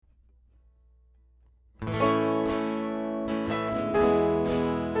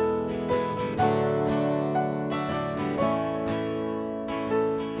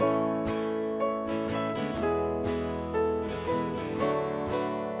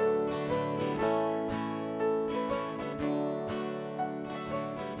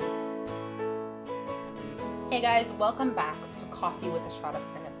Hey guys, welcome back to Coffee with a Shot of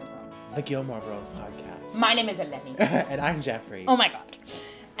Cynicism. The Gilmore Bros podcast. My name is Eleni. And I'm Jeffrey. Oh my god.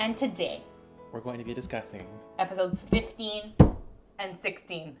 And today, we're going to be discussing episodes 15 and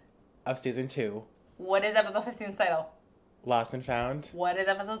 16 of season 2. What is episode 15's title? Lost and Found. What is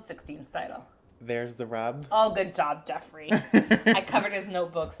episode 16's title? There's the Rub. Oh, good job, Jeffrey. I covered his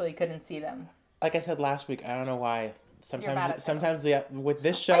notebook so he couldn't see them. Like I said last week, I don't know why. Sometimes with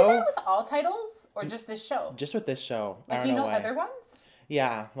this Are show. you bad with all titles or just this show? Just with this show. Like, I don't know why. other ones?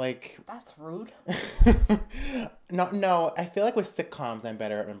 Yeah, like. That's rude. No, I feel like with sitcoms, I'm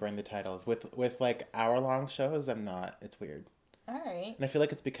better at remembering the titles. With like hour-long shows, I'm not. It's weird. All right. And I feel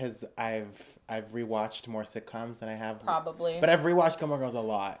like it's because I've rewatched more sitcoms than I have. Probably. But I've rewatched Gilmore Girls a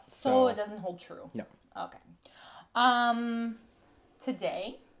lot. So it doesn't hold true. No. Okay.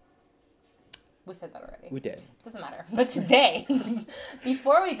 Today, we said that already. We did. Doesn't matter. But today,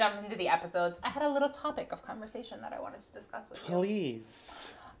 before we jump into the episodes, I had a little topic of conversation that I wanted to discuss with you.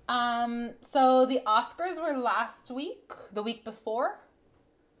 Please. So the Oscars were last week, the week before.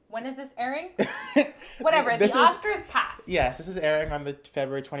 When is this airing? Whatever. The Oscars passed. Yes, this is airing on the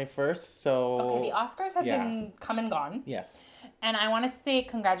February 21st, so... Okay, the Oscars have been come and gone. Yes. And I wanted to say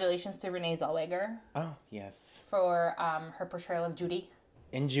congratulations to Renee Zellweger. Oh, yes. For her portrayal of Judy.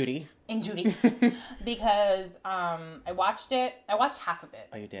 In Judy. Because I watched it. I watched half of it.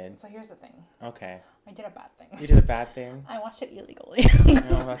 Oh, you did? So here's the thing. Okay. I did a bad thing. You did a bad thing? I watched it illegally.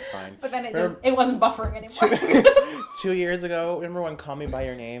 No, that's fine. But then it wasn't buffering anymore. 2 years ago, remember when Call Me By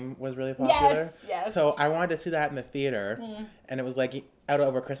Your Name was really popular? Yes. So I wanted to see that in the theater, and it was like out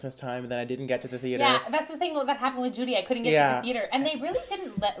over Christmas time, and then I didn't get to the theater. Yeah, that's the thing that happened with Judy. I couldn't get to the theater. And they really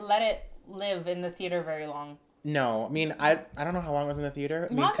didn't let it live in the theater very long. No, I mean, I don't know how long it was in the theater.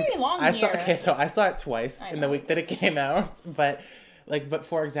 Not very long So I saw it twice in the week that it came out. But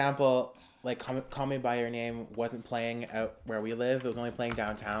for example, like Call Me By Your Name wasn't playing out where we live. It was only playing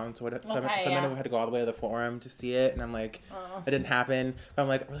downtown. So someone had to go all the way to the Forum to see it. And I'm like, it didn't happen. But I'm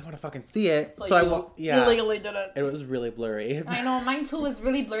like, I really want to fucking see it. So you illegally did it. It was really blurry. I know, mine too was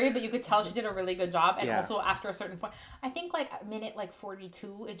really blurry, but you could tell she did a really good job. And also after a certain point, I think like at minute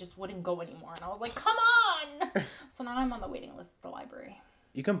 42, it just wouldn't go anymore. And I was like, come on! So now I'm on the waiting list at the library.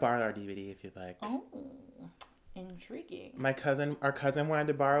 You can borrow our DVD if you'd like. Oh. Intriguing. Our cousin wanted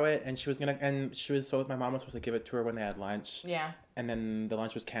to borrow it, and my mom was supposed to give it to her when they had lunch. Yeah. And then the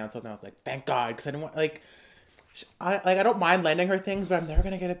lunch was canceled, and I was like, thank God, because I didn't want, I don't mind lending her things, but I'm never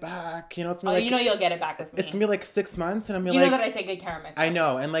gonna get it back. You know, it's gonna be you'll get it back with me. It's gonna be like 6 months, and I'm know that I take good care of myself. I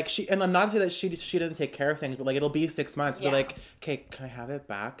know, and and I'm not to say that she doesn't take care of things, but like it'll be 6 months. Yeah. But like, okay, can I have it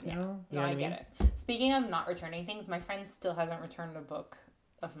back? Yeah. You know I get it. Speaking of not returning things, my friend still hasn't returned a book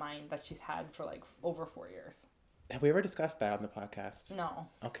of mine that she's had for like over 4 years. Have we ever discussed that on the podcast? No.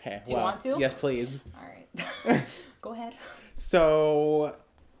 Okay. Do you want to? Yes, please. All right. Go ahead. So,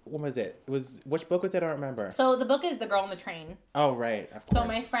 what was it? Which book was it? I don't remember. So the book is The Girl on the Train. Oh, right. Of course. So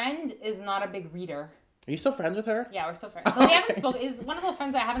my friend is not a big reader. Are you still friends with her? Yeah, we're still friends. But we haven't spoken. It's one of those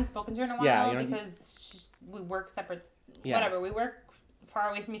friends I haven't spoken to in a while because we work separate. Yeah. Whatever. We work far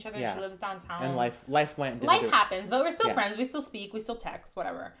away from each other. Yeah. She lives downtown. And life went. Life happens, but we're still friends. We still speak. We still text.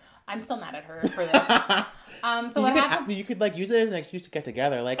 Whatever. I'm still mad at her for this. So what happened? You could use it as an excuse to get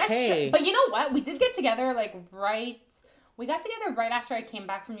together. Like, hey. But you know what? We did get together We got together right after I came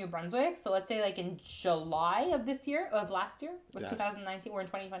back from New Brunswick. So let's say in July of last year, with 2019. We're in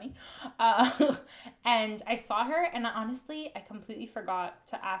 2020. And I saw her, and honestly, I completely forgot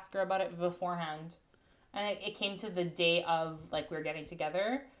to ask her about it beforehand. And it came to the day of we were getting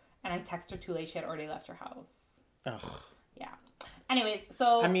together, and I texted her too late. She had already left her house. Ugh. Yeah. Anyways,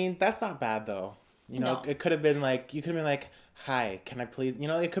 so... I mean, that's not bad, though. You know, It could have been you could have been hi, can I please... You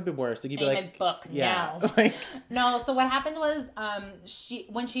know, it could be worse. You'd be my book now. No, so what happened was,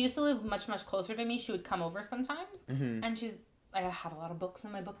 when she used to live much, much closer to me, she would come over sometimes. Mm-hmm. And I have a lot of books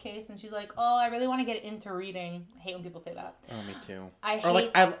in my bookcase, and she's like, oh, I really want to get into reading. I hate when people say that. Oh, me too.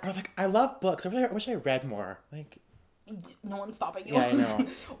 I love books. I wish I read more. No one's stopping you. Yeah, I know.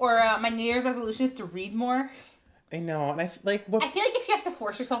 Or my New Year's resolution is to read more. I know, and I feel like if you have to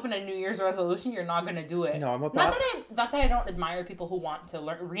force yourself in a New Year's resolution, you're not gonna do it. No, not that I don't admire people who want to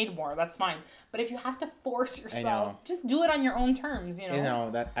read more. That's fine. But if you have to force yourself, just do it on your own terms. You know. You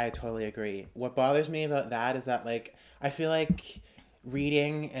know that I totally agree. What bothers me about that is that I feel like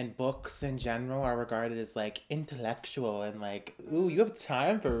reading and books in general are regarded as intellectual and ooh, you have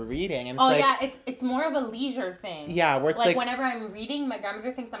time for reading, and it's more of a leisure thing. Yeah, where it's whenever I'm reading, my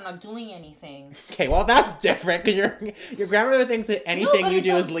grandmother thinks I'm not doing anything. Okay, well that's different because your grandmother thinks that anything you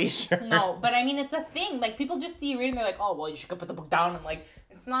do is leisure. No, but I mean it's a thing. People just see you reading, they're like, oh well, you should go put the book down and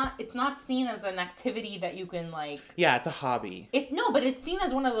It's not seen as an activity that you can like. Yeah, it's a hobby. But it's seen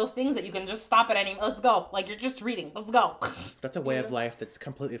as one of those things that you can just stop at any. Let's go. Like you're just reading. Let's go. That's a way of life that's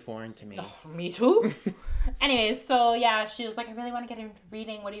completely foreign to me. Oh, me too. Anyways, so yeah, she was like, I really want to get into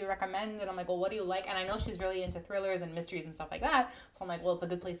reading. What do you recommend? And I'm like, well, what do you like? And I know she's really into thrillers and mysteries and stuff like that. So I'm like, well, it's a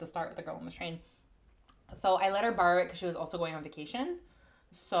good place to start with the girl on the train. So I let her borrow it because she was also going on vacation.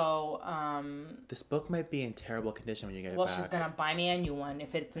 So, this book might be in terrible condition when you get it back. Well, she's going to buy me a new one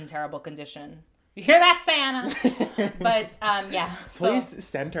if it's in terrible condition. You hear that, Santa? But, yeah. Please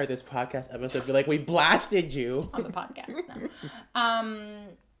send her this podcast episode. Be like, we blasted you. On the podcast, no.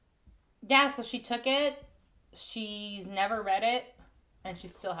 Yeah, so she took it. She's never read it. And she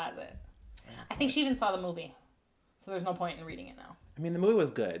still has it. I think she even saw the movie. So there's no point in reading it now. I mean, the movie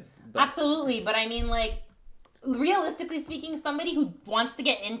was good. But... Absolutely. But I mean, like... Realistically speaking, somebody who wants to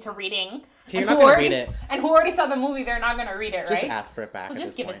get into reading you're not gonna read it. And who already saw the movie, they're not going to read it, right? Just ask for it back. So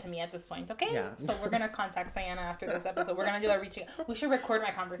just give it to me at this point, okay? Yeah. So we're going to contact Sayana after this episode. We're going to do a reaching. We should record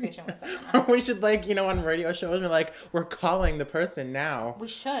my conversation with Sayana. We should, like, on radio shows, we're like, we're calling the person now. We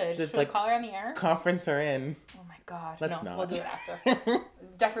should. Should we call her on the air? Conference her in. Oh my God. Let's not. We'll do it after.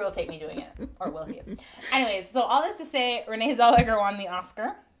 Jeffrey will take me doing it. Or will he? Anyways, so all this to say, Renee Zellweger won the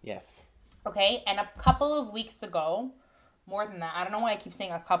Oscar. Yes. Okay, and a couple of weeks ago, more than that, I don't know why I keep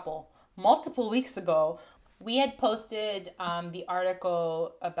saying a couple, multiple weeks ago, we had posted the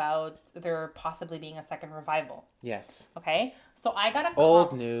article about there possibly being a second revival. Yes. Okay, so I got a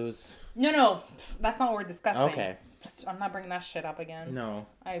old news. No, that's not what we're discussing. Okay. I'm not bringing that shit up again. No.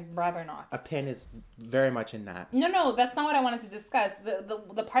 I'd rather not. A pin is very much in that. No, that's not what I wanted to discuss.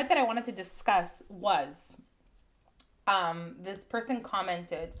 The part that I wanted to discuss was this person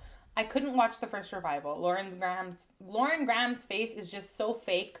commented, I couldn't watch the first revival. Lauren Graham's face is just so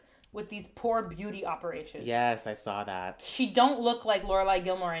fake with these poor beauty operations. Yes, I saw that. She don't look like Lorelai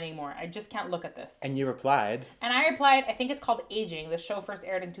Gilmore anymore. I just can't look at this. And you replied. And I replied, I think it's called Aging. The show first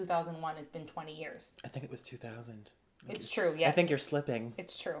aired in 2001. It's been 20 years. I think it was 2000. It's true, yes. I think you're slipping.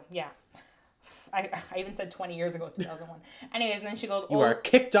 It's true, yeah. I even said 20 years ago, 2001. Anyways, and then she goes, You are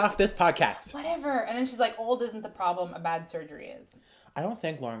kicked off this podcast. Whatever. And then she's like, old isn't the problem, a bad surgery is. I don't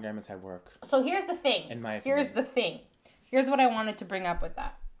think Lauren Graham has had work. So here's the thing. In my opinion. Here's what I wanted to bring up with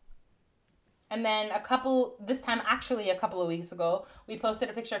that. And then a couple of weeks ago, we posted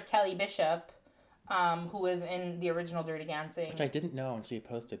a picture of Kelly Bishop, who was in the original Dirty Dancing. Which I didn't know until you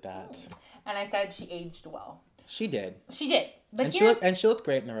posted that. And I said she aged well. She did. But she looked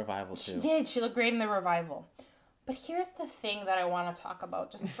great in the revival, too. She did. She looked great in the revival. But here's the thing that I want to talk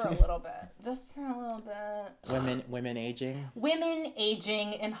about just for a little bit. Women aging? Women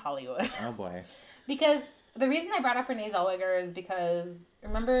aging in Hollywood. Oh, boy. Because the reason I brought up Renee Zellweger is because,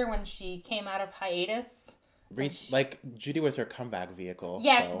 remember when she came out of hiatus? Judy was her comeback vehicle.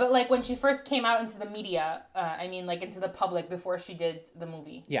 Yes, so. But, when she first came out into the media, into the public before she did the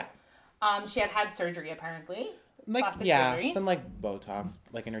movie. Yeah. She had surgery, apparently. Plastic surgery. Some Botox,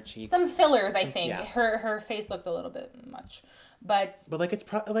 in her cheeks. Some fillers, I think. Yeah. Her face looked a little bit much, but it's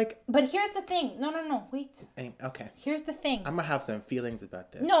But here's the thing. No, wait. Okay. Here's the thing. I'm gonna have some feelings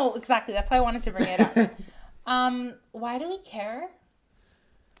about this. No, exactly. That's why I wanted to bring it up. Why do we care?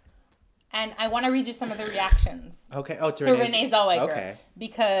 And I want to read you some of the reactions. Okay. Oh, to Renee Zellweger. Okay.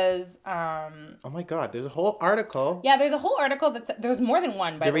 Because. Oh my God! There's a whole article. Yeah, there's a whole article there's more than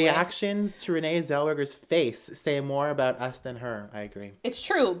one. By the way. The reactions to Renee Zellweger's face say more about us than her. I agree. It's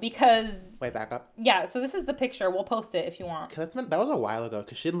true because. Wait, back up. Yeah. So this is the picture. We'll post it if you want. That was a while ago.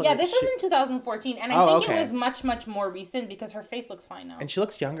 Cause she didn't look. Yeah, this was in 2014, and I think it was much, much more recent because her face looks fine now. And she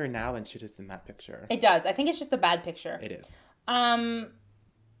looks younger now than she does in that picture. It does. I think it's just a bad picture. It is.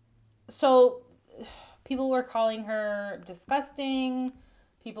 So, people were calling her disgusting.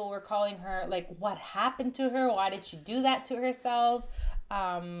 People were calling her, what happened to her? Why did she do that to herself?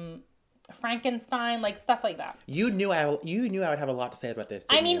 Frankenstein, stuff like that. You knew I would have a lot to say about this,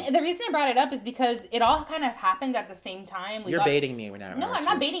 didn't you? The reason I brought it up is because it all kind of happened at the same time. You're baiting me now. No, I'm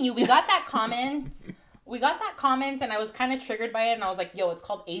not baiting you. We got that comment. And I was kind of triggered by it, and I was like, yo, it's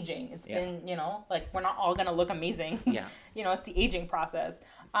called aging. It's been, we're not all going to look amazing. Yeah. It's the aging process.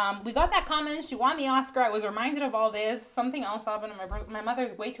 We got that comment. She won the Oscar. I was reminded of all this. Something else happened. My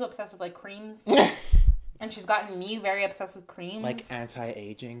mother's way too obsessed with, creams. And she's gotten me very obsessed with creams.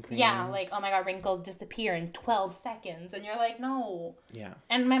 Anti-aging creams. Yeah, oh my God, wrinkles disappear in 12 seconds. And you're like, no. Yeah.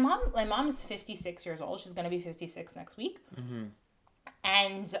 And my mom is 56 years old. She's going to be 56 next week. Mm-hmm.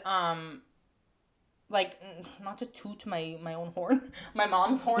 And, not to toot my own horn, my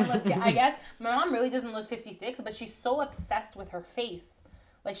mom's horn, I guess. My mom really doesn't look 56, but she's so obsessed with her face.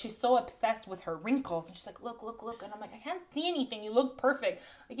 Like, she's so obsessed with her wrinkles. And she's like, look. And I'm like, I can't see anything. You look perfect.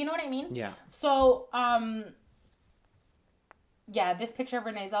 Like, you know what I mean? Yeah. So, yeah, this picture of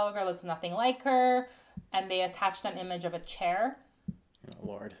Renee Zellweger looks nothing like her. And they attached an image of a chair. Oh,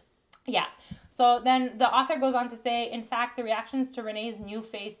 Lord. Yeah. So then the author goes on to say, in fact, the reactions to Renee's new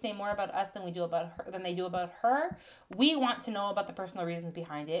face say more about us than they do about her. We want to know about the personal reasons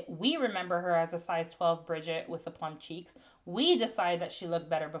behind it. We remember her as a size 12 Bridget with the plump cheeks. We decide that she looked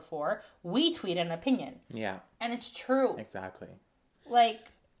better before. We tweet an opinion. Yeah. And it's true. Exactly. Like,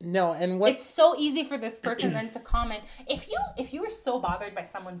 no, and what it's so easy for this person then to comment. If you were so bothered by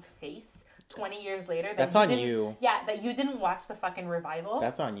someone's face 20 years later, that's on you. Yeah, that you didn't watch the fucking revival.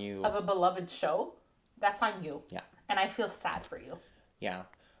 That's on you. Of a beloved show. That's on you. Yeah. And I feel sad for you. Yeah.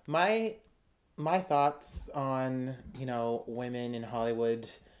 My thoughts on, women in Hollywood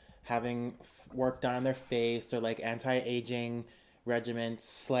having work done on their face or like anti-aging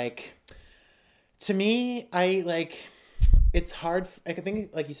regimens, like, to me, it's hard. I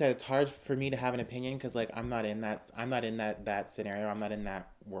think, like you said, it's hard for me to have an opinion because, like, I'm not in that scenario. I'm not in that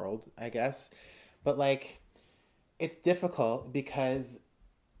world, I guess. But, like, it's difficult because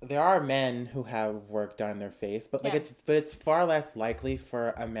there are men who have work done on their face, but like it's far less likely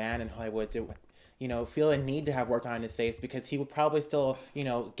for a man in Hollywood to, feel a need to have work done on his face because he would probably still,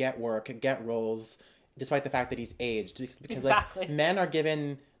 get work, get roles, despite the fact that he's aged. Because exactly. Like, men are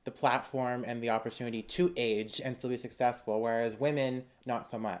given the platform and the opportunity to age and still be successful, whereas women, not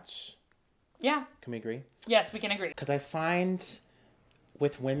so much. Yeah. Can we agree? Yes, we can agree. Because I find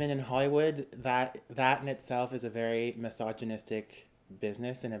with women in Hollywood that in itself is a very misogynistic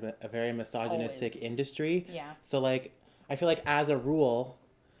business and a very misogynistic industry. Yeah. So, like, I feel like as a rule,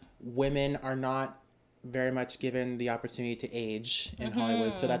 women are not very much given the opportunity to age in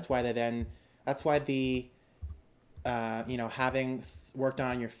Hollywood. So that's why having work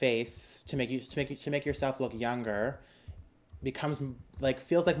done on your face to make yourself look younger becomes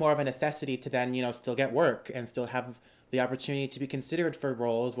feels like more of a necessity to then, still get work and still have the opportunity to be considered for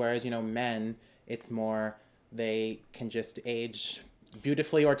roles. Whereas, men, it's more, they can just age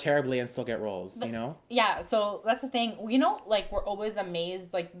beautifully or terribly and still get roles, Yeah, so that's the thing. We're always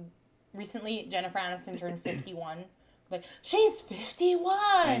amazed. Like, recently, Jennifer Aniston turned 51. Like, she's 51!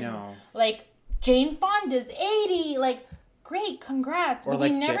 I know. Like, Jane Fonda's 80! Like, great, congrats. Or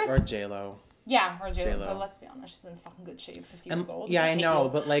J-Lo. Yeah, or J-Lo. But let's be honest, she's in fucking good shape, 50 years old. Yeah, I know,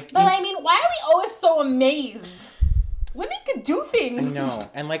 but like... But I mean, why are we always so amazed? Women could do things! I know,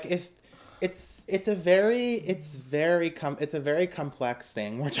 and like, it's a very complex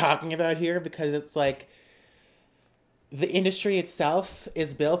thing we're talking about here because it's like the industry itself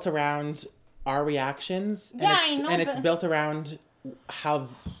is built around our reactions. Yeah, I know. And it's built around how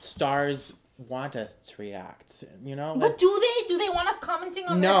stars want us to react, But do they want us commenting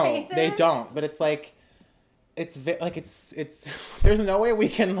on their faces? No, they don't. But it's like, it's there's no way we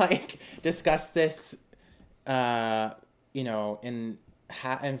can like discuss this, and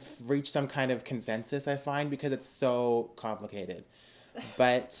reach some kind of consensus, I find, because it's so complicated.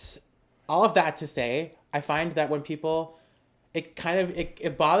 But all of that to say, I find that when people,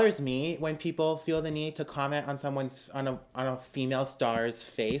 it bothers me when people feel the need to comment on a female star's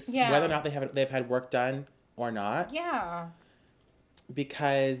face, whether or not they've had work done or not. Yeah.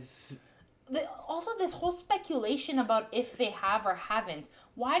 Because also this whole speculation about if they have or haven't.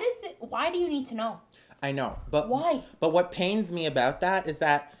 Why do you need to know? I know, but why? But what pains me about that is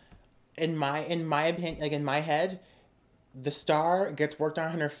that, in my opinion, like in my head, the star gets work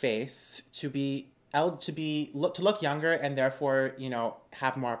done on her face to look younger and therefore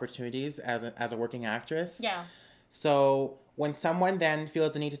have more opportunities as a working actress. Yeah. So when someone then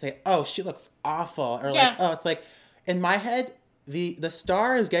feels the need to say, "Oh, she looks awful," or like, "Oh," it's like, in my head, the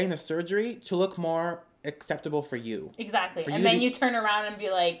star is getting the surgery to look more acceptable for you. Exactly. And then you turn around and be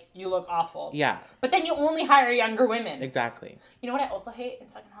like, you look awful. Yeah. But then you only hire younger women. Exactly. You know what I also hate in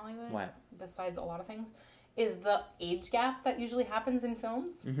fucking Hollywood? What? Besides a lot of things, is the age gap that usually happens in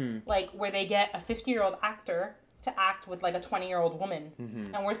films. Mm-hmm. Like, where they get a 50-year-old actor to act with like a 20-year-old woman.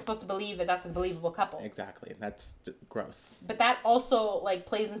 Mm-hmm. And we're supposed to believe that that's a believable couple. Exactly. That's gross. But that also like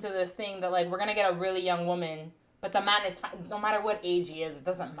plays into this thing that like we're going to get a really young woman, but the man is fine. No matter what age he is, it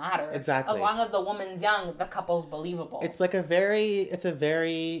doesn't matter. Exactly. As long as the woman's young, the couple's believable. It's very... It's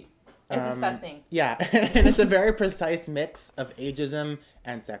disgusting. Yeah. And it's a very precise mix of ageism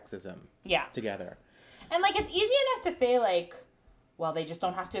and sexism. Yeah. Together. And like, it's easy enough to say like, well, they just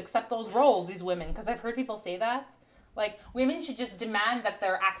don't have to accept those roles, these women. Because I've heard people say that. Like, women should just demand that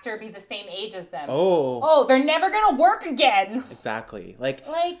their actor be the same age as them. Oh, they're never going to work again. Exactly. Like,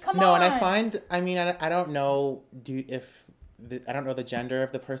 come on. No, and I find, I don't know if I don't know the gender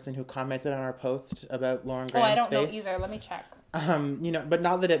of the person who commented on our post about Lauren Graham's face. Oh, I don't face. know either. Let me check. But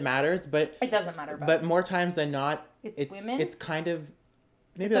not that it matters, but it doesn't matter. But more times than not, it's women. It's kind of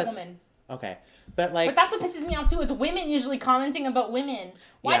maybe it's that's a woman. Okay, but that's what pisses me off too. It's women usually commenting about women.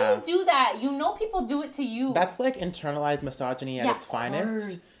 Why do you do that? You know people do it to you. That's like internalized misogyny at its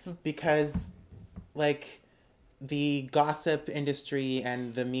finest. Because, like, the gossip industry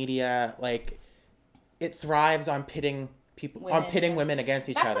and the media, like, it thrives on pitting women against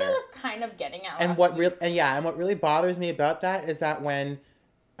each other. That's what I was kind of getting at. And what really bothers me about that is that when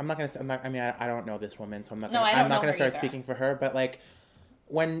I don't know this woman, so I'm not gonna start speaking for her, but like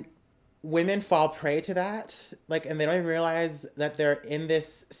when women fall prey to that, like, and they don't even realize that they're in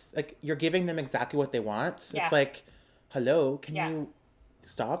this, like, you're giving them exactly what they want. Yeah. It's like, hello, can you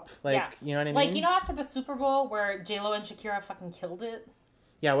stop? Like, you know what I mean? Like, you know, after the Super Bowl where J-Lo and Shakira fucking killed it?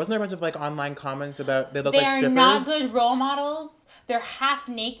 Yeah, wasn't there a bunch of, like, online comments about they look like strippers? They're not good role models. They're half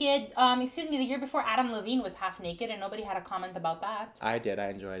naked. The year before Adam Levine was half naked and nobody had a comment about that. I did. I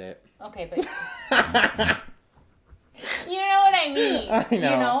enjoyed it. Okay, but... You know what I mean? I know. You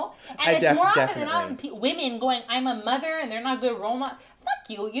know? And it's more often than not women going, I'm a mother, and they're not good role models. Fuck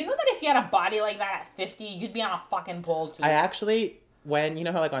you. You know that if you had a body like that at 50, you'd be on a fucking pole, too. I actually, when, you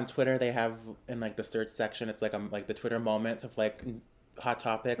know how, like, on Twitter, they have, in, like, the search section, it's, like the Twitter moments of, like, hot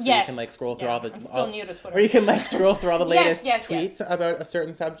topics. Yes. Where you can, like, scroll through all the... I'm still new to Twitter. Or you can, like, scroll through all the latest tweets about a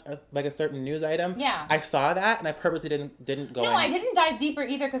certain like, a certain news item. Yeah. I saw that, and I purposely didn't go in. No, I didn't dive deeper,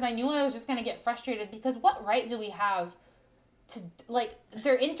 either, because I knew I was just going to get frustrated, because what right do we have to, like,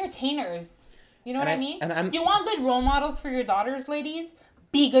 they're entertainers. You know what I mean? You want good role models for your daughters, ladies?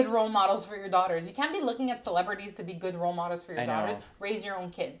 Be good role models for your daughters. You can't be looking at celebrities to be good role models for your daughters. Raise your own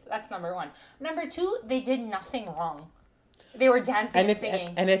kids. That's number one. Number two, they did nothing wrong. They were dancing and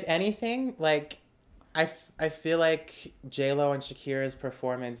singing. And if anything, like, I feel like J-Lo and Shakira's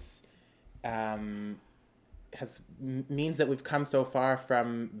performance means that we've come so far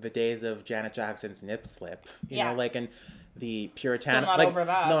from the days of Janet Jackson's nip slip. You know, like, and the puritanical, like,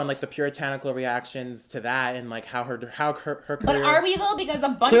 no, and like the puritanical reactions to that, and like how her career. But are we though? Because a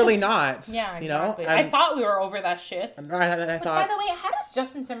bunch clearly not. Yeah, exactly. You know, I thought we were over that shit. And I thought. By the way, how does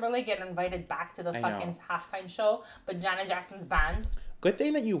Justin Timberlake get invited back to the fucking halftime show, but Janet Jackson's banned? Good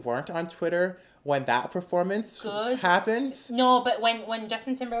thing that you weren't on Twitter when that performance happened. No, but when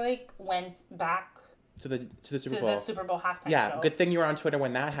Justin Timberlake went back to the Super Bowl. To the Super Bowl halftime show. Yeah, good thing you were on Twitter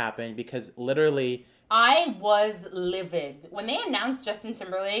when that happened, because literally I was livid. When they announced Justin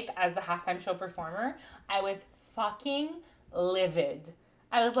Timberlake as the halftime show performer, I was fucking livid.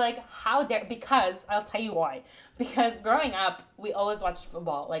 I was like, how dare... Because, I'll tell you why. Because growing up, we always watched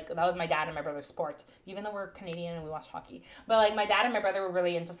football. Like, that was my dad and my brother's sport. Even though we're Canadian and we watch hockey. But, like, my dad and my brother were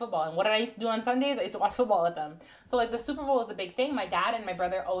really into football. And what did I used to do on Sundays? I used to watch football with them. So, like, the Super Bowl was a big thing. My dad and my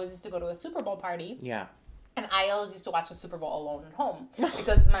brother always used to go to a Super Bowl party. Yeah. And I always used to watch the Super Bowl alone at home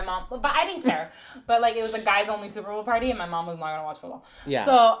because my mom, but I didn't care. But like it was a guys only Super Bowl party, and my mom was not gonna watch football. Yeah.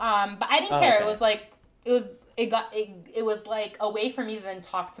 So but I didn't care. Okay. It was like it was like a way for me to then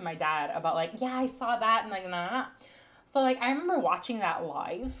talk to my dad about like, yeah, I saw that, and like no. So like I remember watching that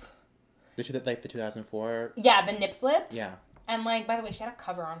live. The 2004. Yeah, the nip slip. Yeah. And like, by the way, she had a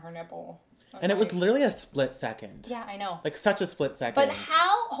cover on her nipple. And it was literally a split second. Yeah, I know. Like, such a split second. But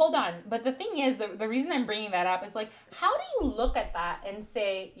hold on. But the thing is, the reason I'm bringing that up is, like, how do you look at that and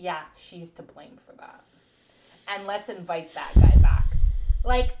say, yeah, she's to blame for that? And let's invite that guy back.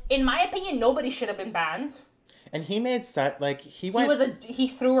 Like, in my opinion, nobody should have been banned. And he made he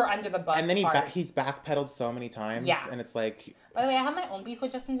threw her under the bus. And then he's backpedaled so many times. Yeah. And it's like... By the way, I have my own beef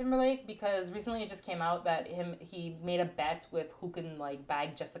with Justin Timberlake because recently it just came out that he made a bet with who can, like,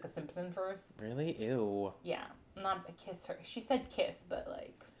 bag Jessica Simpson first. Really? Ew. Yeah. Not kiss her. She said kiss, but,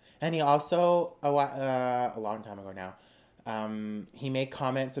 like... And he also, a long time ago now, he made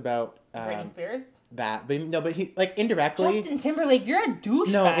comments about... Britney Spears? That. But he, like, indirectly... Justin Timberlake, you're a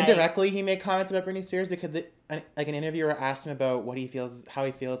douchebag. No, indirectly he made comments about Britney Spears because, like, an interviewer asked him about how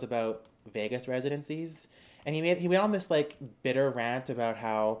he feels about Vegas residencies. And he went on this, like, bitter rant about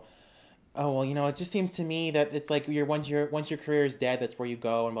how, oh, well, you know, it just seems to me that it's like once your career is dead, that's where you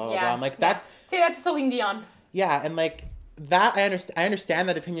go, and blah, blah, blah. I'm like, that... Say that to Celine Dion. Yeah, and, like, that, I understand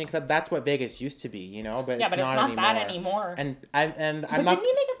that opinion because that's what Vegas used to be, you know? But it's not anymore. That anymore. But didn't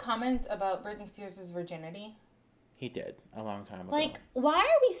he make a comment about Britney Spears' virginity? He did, a long time ago. Like, why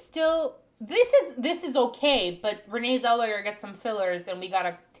are we still... This is okay, but Renee Zellweger gets some fillers and we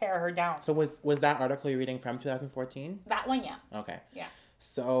gotta tear her down. So was that article you're reading from 2014? That one, yeah. Okay. Yeah.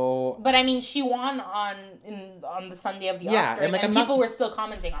 So, but I mean, she won on the Sunday of the Oscars, and people were still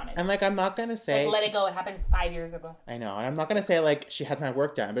commenting on it. And like, I'm not gonna say like, let it go. It happened 5 years ago. I know, and I'm not gonna say like she hasn't had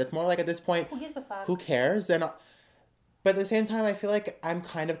work done, but it's more like at this point, who gives a fuck? Who cares? And but at the same time, I feel like I'm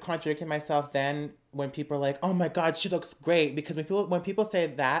kind of contradicting myself then when people are like, "Oh my God, she looks great," because when people say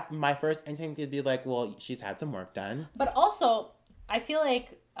that, my first instinct would be like, "Well, she's had some work done." But also, I feel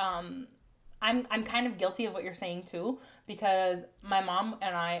like I'm kind of guilty of what you're saying too, because my mom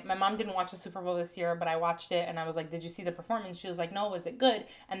didn't watch the Super Bowl this year, but I watched it and I was like, "Did you see the performance?" She was like, "No, was it good?"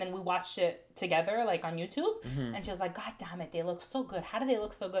 And then we watched it together, like on YouTube, and she was like, "God damn it, they look so good. How do they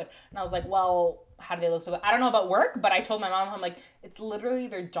look so good?" And I was like, "Well, how do they look so good? I don't know about work," but I told my mom, I'm like, it's literally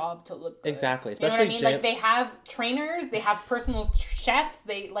their job to look good. Exactly. Especially, you know what I mean? Like, they have trainers, they have personal chefs,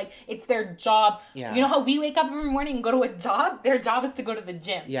 it's their job. Yeah. You know how we wake up every morning and go to a job? Their job is to go to the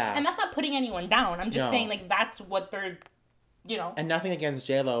gym. Yeah. And that's not putting anyone down. I'm just saying, like, that's what they're, you know. And nothing against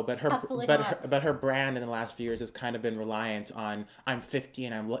J-Lo, but her brand in the last few years has kind of been reliant on, I'm 50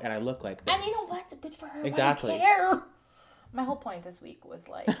 and I look like this. And you know what? Good for her. Exactly. I don't care. My whole point this week was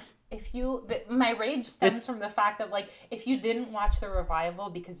like, my rage stems from the fact that, like, if you didn't watch the revival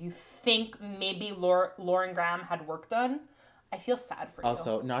because you think maybe Lauren Graham had work done, I feel sad for you.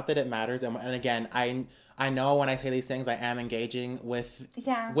 Also, not that it matters, and again, I know when I say these things, I am engaging with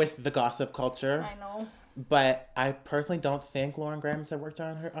the gossip culture. I know. But I personally don't think Lauren Graham's had worked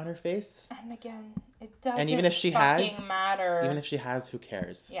on her face. And again, it doesn't. And even if she matter. Even if she has, who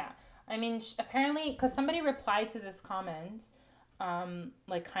cares? Yeah. I mean, apparently, because somebody replied to this comment,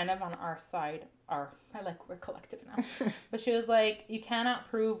 like, kind of on our side. We're collective now. But she was like, you cannot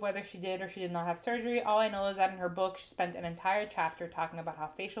prove whether she did or she did not have surgery. All I know is that in her book, she spent an entire chapter talking about how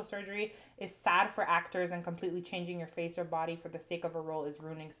facial surgery is sad for actors and completely changing your face or body for the sake of a role is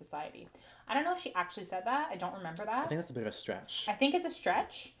ruining society. I don't know if she actually said that. I don't remember that. I think that's a bit of a stretch. I think it's a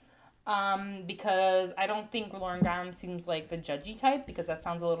stretch. Because I don't think Lauren Graham seems like the judgy type, because that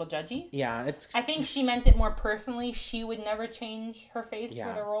sounds a little judgy. Yeah, I think she meant it more personally. She would never change her face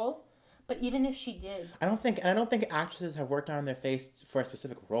for the role. But even if she did, I don't think actresses have worked on their face for a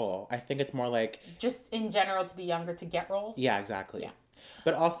specific role. I think it's more like just in general to be younger to get roles. Yeah, exactly. Yeah.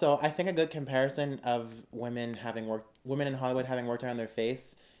 But also, I think a good comparison of women in Hollywood having worked on their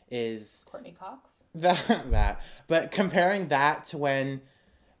face is Courtney Cox. That. But comparing that to when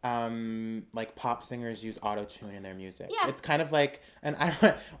like pop singers use auto-tune in their music. Yeah. It's kind of like, and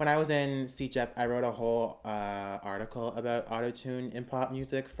when I was in CJEP, I wrote a whole article about auto-tune in pop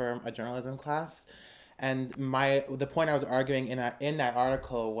music for a journalism class. And the point I was arguing in that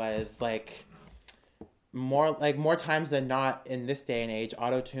article was like more times than not in this day and age,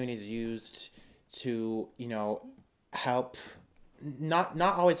 auto-tune is used to, you know, help not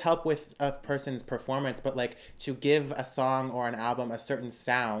always help with a person's performance, but like to give a song or an album a certain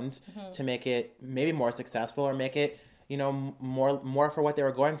sound to make it maybe more successful or make it, you know, more for what they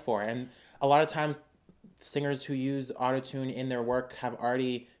were going for. And a lot of times singers who use autotune in their work have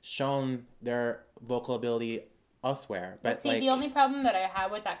already shown their vocal ability elsewhere. But see, the only problem that I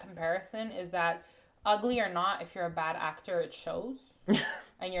have with that comparison is that, ugly or not, if you're a bad actor, it shows.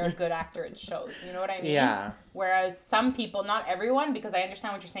 And you're a good actor, it shows. You know what I mean? Yeah. Whereas some people, not everyone, because I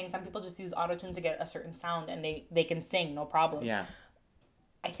understand what you're saying, some people just use autotune to get a certain sound and they can sing, no problem. Yeah.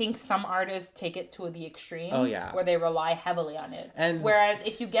 I think some artists take it to the extreme. Oh, yeah. Where they rely heavily on it. And whereas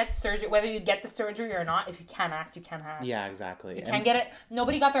if you get surgery, whether you get the surgery or not, if you can't act, you can't act. Yeah, exactly. You can't get it.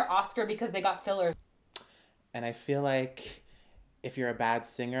 Nobody got their Oscar because they got fillers. And I feel like if you're a bad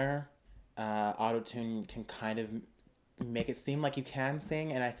singer, autotune can kind of make it seem like you can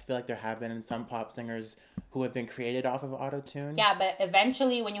sing, and I feel like there have been some pop singers who have been created off of autotune. Yeah, but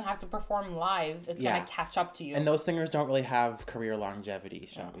eventually when you have to perform live, it's going to catch up to you. And those singers don't really have career longevity,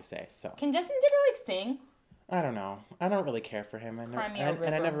 shall we say. So can Justin Timberlake sing? I don't know. I don't really care for him. And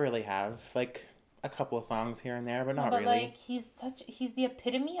I never really have. Like, a couple of songs here and there, but not really. Like, he's the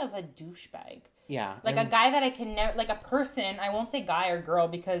epitome of a douchebag. Yeah. Like, a guy that I can never, like a person, I won't say guy or girl,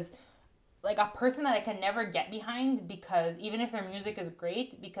 because like a person that I can never get behind, because even if their music is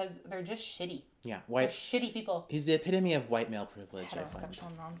great, because they're just shitty. Yeah, they're shitty people. He's the epitome of white male privilege.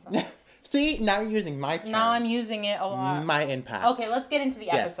 Heterosexual nonsense. See, now you're using my term. Now I'm using it a lot. My impact. Okay, let's get into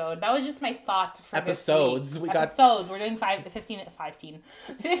the episode. That was just my thought for episodes. This week. Episodes. We're doing 15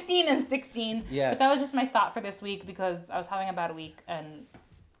 and 16. Yes. But that was just my thought for this week because I was having a bad week and.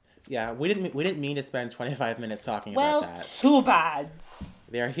 Yeah, we didn't mean to spend 25 minutes talking about that. Well, too bad.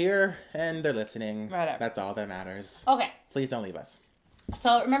 They're here and they're listening. Whatever. That's all that matters. Okay. Please don't leave us.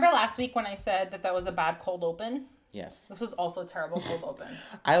 So remember last week when I said that was a bad cold open? Yes. This was also a terrible cold open.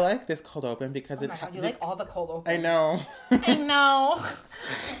 I like this cold open because you like all the cold opens. I know. I know.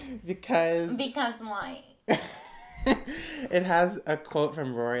 Because why? It has a quote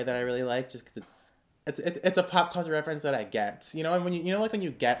from Rory that I really like, just because it's a pop culture reference that I get. You know, and when like when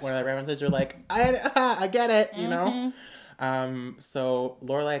you get one of the references, you're like, I get it. You know. So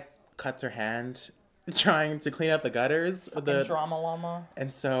Lorelai cuts her hand trying to clean up the gutters. The drama llama.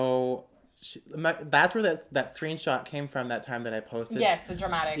 And so. That's where that screenshot came from that time that I posted. Yes, the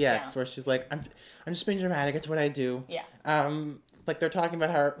dramatic. Yes, where she's like, I'm just being dramatic. It's what I do. Yeah. Like they're talking about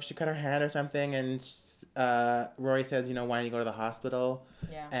how she cut her hand or something, and Rory says, why don't you go to the hospital?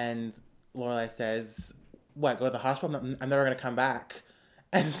 Yeah. And Lorelai says, what? Go to the hospital? I'm never gonna come back.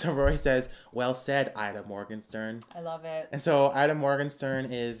 And so Rory says, well said, Ida Morgenstern. I love it. And so Ida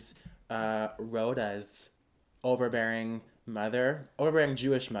Morgenstern is Rhoda's overbearing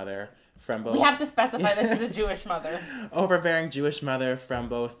Jewish mother. From both. We have to specify that she's a Jewish mother. Overbearing Jewish mother from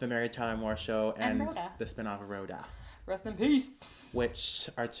both the Mary Tyler Moore Show and the spinoff of Rhoda. Rest in peace.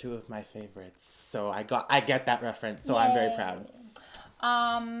 Which are two of my favorites. So I get that reference. So I'm very proud.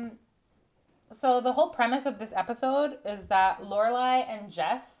 So the whole premise of this episode is that Lorelai and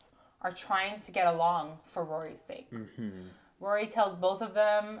Jess are trying to get along for Rory's sake. Mm-hmm. Rory tells both of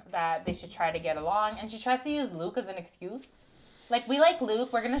them that they should try to get along, and she tries to use Luke as an excuse. Like, we like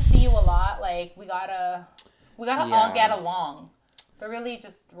Luke. We're gonna see you a lot. Like, we gotta all get along. But really,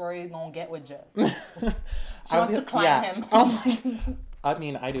 just Rory won't get with Jess. She wants to climb him. I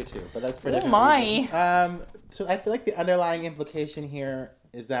mean, I do too, but that's for different reasons. So I feel like the underlying implication here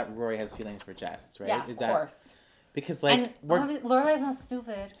is that Rory has feelings for Jess, right? Yeah, of course. Because, like... Lorelai's not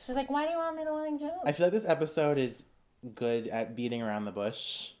stupid. She's like, why do you want me to like Jess? I feel like this episode is good at beating around the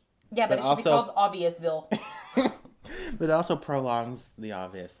bush. Yeah, but it should be called Obviousville. But it also prolongs the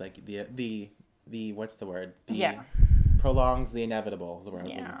obvious, like the what's the word? Prolongs the inevitable is the word I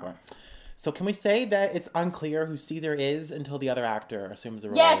was looking for. So can we say that it's unclear who Caesar is until the other actor assumes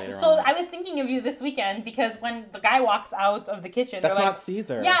the role later on? Yes, so I was thinking of you this weekend because when the guy walks out of the kitchen, that's they're not like,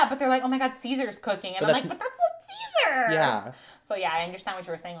 Caesar. Yeah, but they're like, oh my God, Caesar's cooking. And I'm like, but that's not Caesar. Yeah. So yeah, I understand what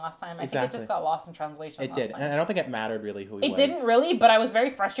you were saying last time. I think it just got lost in translation. It did. And I don't think it mattered really who he was. It didn't really, but I was very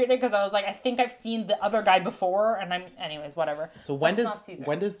frustrated because I was like, I think I've seen the other guy before, and anyways, whatever. So when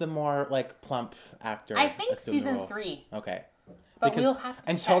does the more like plump actor? I think season 3. Okay. But we'll have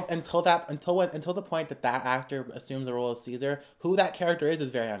to until the point that actor assumes the role of Caesar, who that character is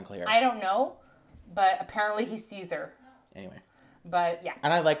very unclear. I don't know, but apparently he's Caesar. Anyway. But yeah.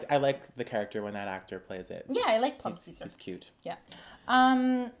 And I like the character when that actor plays it. Yeah, I like plump Caesar. He's cute. Yeah.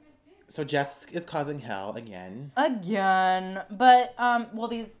 So Jess is causing hell again. But well,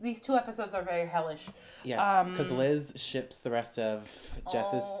 these 2 episodes are very hellish. Yes, because Liz ships the rest of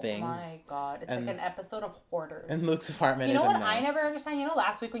Jess's things. Oh my God, it's like an episode of Hoarders. And Luke's apartment is a mess. You know what I never understand?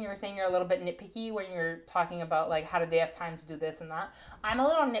 Last week when you were saying you're a little bit nitpicky when you're talking about like how did they have time to do this and that. I'm a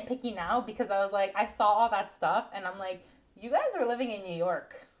little nitpicky now because I was like, I saw all that stuff and I'm like, you guys are living in New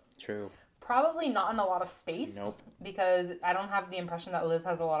York. True. Probably not in a lot of space. Nope. Because I don't have the impression that Liz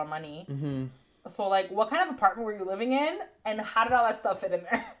has a lot of money. Mm-hmm. So, like, what kind of apartment were you living in? And how did all that stuff fit in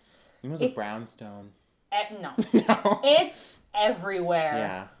there? It was a brownstone. No. It's everywhere.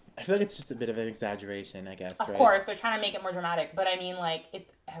 Yeah. I feel like it's just a bit of an exaggeration, I guess, Of course, they're trying to make it more dramatic. But, I mean, like,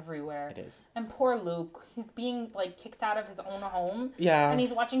 it's everywhere. It is. And poor Luke. He's being, like, kicked out of his own home. Yeah. And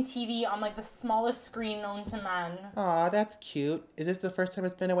he's watching TV on, like, the smallest screen known to man. Aw, that's cute. Is this the first time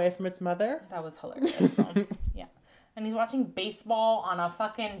it's been away from its mother? That was hilarious. Yeah. And he's watching baseball on a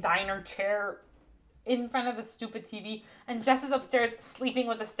fucking diner chair in front of the stupid TV. And Jess is upstairs sleeping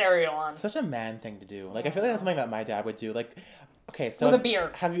with the stereo on. Such a man thing to do. Like, I feel like that's something that my dad would do. Like, okay, so... With a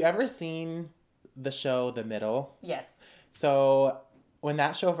beer. Have you ever seen the show The Middle? Yes. So... When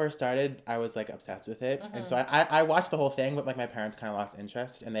that show first started, I was, like, obsessed with it. Mm-hmm. And so I watched the whole thing, but, like, my parents kind of lost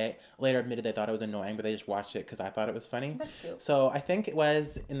interest. And they later admitted they thought it was annoying, but they just watched it because I thought it was funny. That's cute. So I think it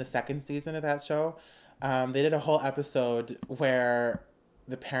was in the second season of that show, they did a whole episode where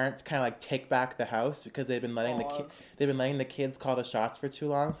the parents kind of, like, take back the house because they've been letting the kids call the shots for too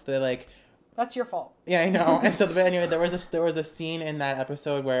long. So they're, like... That's your fault. Yeah, I know. And so, but anyway, there was a scene in that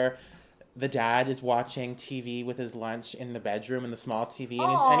episode where... The dad is watching TV with his lunch in the bedroom in the small TV,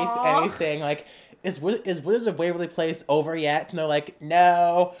 and he's saying like, "Is Wizards of Waverly Place over yet?" And they're like,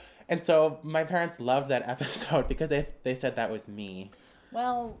 "No." And so my parents loved that episode because they said that was me.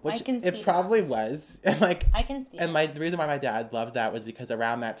 Well, which I can see it probably was. And like I can see. And the reason why my dad loved that was because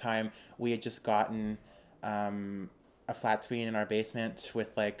around that time we had just gotten a a flat screen in our basement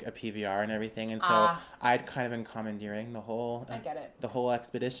with like a PVR and everything, and so I'd kind of been commandeering the whole. I get it. The whole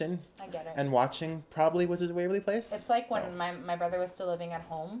expedition. I get it. And watching probably Wizards of Waverly Place. It's like when my brother was still living at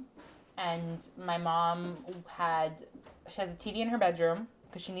home, and my mom she has a TV in her bedroom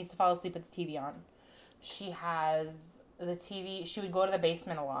because she needs to fall asleep with the TV on. She has the TV. She would go to the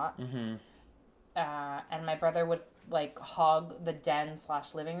basement a lot. Mm-hmm. And my brother would like hog the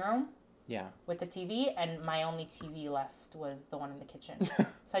den/living room. Yeah. With the TV, and my only TV left was the one in the kitchen.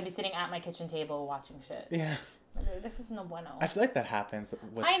 So I'd be sitting at my kitchen table watching shit. Yeah. This is no bueno. I feel like that happens.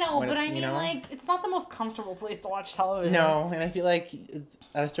 I know, but I mean, like, it's not the most comfortable place to watch television. No, and I feel like it's,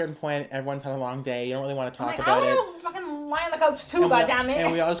 at a certain point, everyone's had a long day. You don't really want to talk about it. I want to fucking lie on the couch too, goddammit.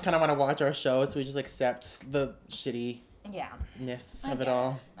 And we all just kind of want to watch our shows, so we just accept the shittiness of it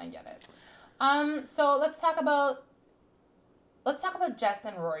all. I get it. So let's talk about Jess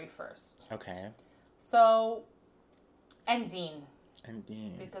and Rory first. Okay. So, and Dean.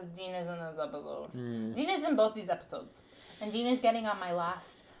 Because Dean is in this episode. Dean is in both these episodes. And Dean is getting on my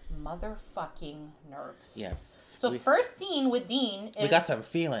last motherfucking nerves. Yes. So first scene with Dean is... We got some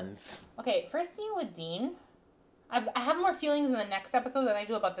feelings. Okay, first scene with Dean... I have more feelings in the next episode than I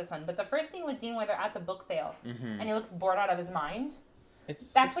do about this one. But the first scene with Dean where they're at the book sale and he looks bored out of his mind,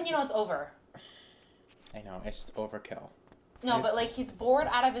 that's when you know it's over. I know, it's just overkill. No, but like he's bored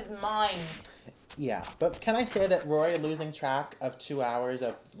out of his mind. Yeah, but can I say that Rory losing track of 2 hours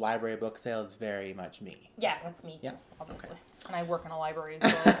of library book sale is very much me? Yeah, that's me too, obviously. Okay. And I work in a library,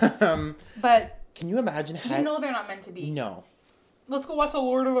 so... but... Can you imagine how... You know they're not meant to be. No. Let's go watch The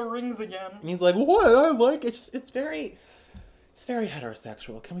Lord of the Rings again. And he's like, what? I like it. It's very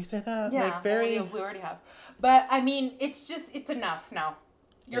heterosexual. Can we say that? Yeah, like very... we already have. But, I mean, it's enough now.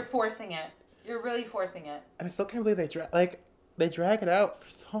 You're forcing it. You're really forcing it. And I still can't believe they drag it out for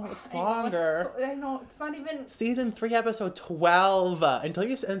so much longer. I know, it's not even... Season 3, episode 12. Until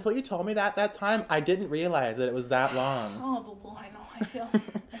you told me that time, I didn't realize that it was that long. Oh, well, I know. I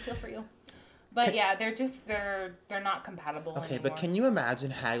feel for you. But yeah, they're not compatible Okay, anymore. but can you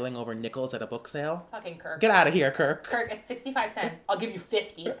imagine haggling over nickels at a book sale? Fucking Kirk. Get out of here, Kirk. Kirk, it's 65 cents. I'll give you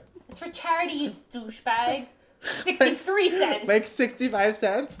 50. It's for charity, you douchebag. 63 cents. Like 65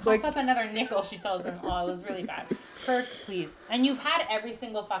 cents? Cough up another nickel, she tells him. Oh, it was really bad. Kirk, please. And you've had every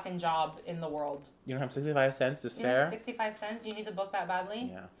single fucking job in the world. You don't have 65 cents to spare? 65 cents? Do you need the book that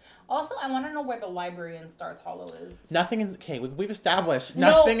badly? Yeah. Also, I want to know where the library in Stars Hollow is. Nothing is... Okay, we've established.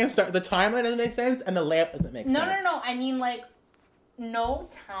 Nothing in Stars... The timeline doesn't make sense, and the layout doesn't make sense. No. I mean, like... No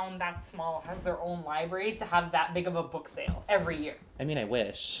town that small has their own library to have that big of a book sale every year. I mean, I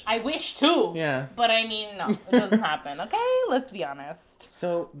wish. I wish too. Yeah. But I mean, no, it doesn't happen. Okay, let's be honest.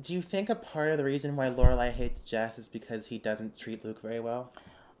 So, do you think a part of the reason why Lorelai hates Jess is because he doesn't treat Luke very well?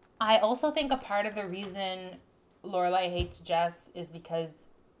 I also think a part of the reason Lorelai hates Jess is because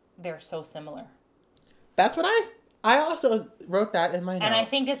they're so similar. That's what I also wrote that in my notes. And I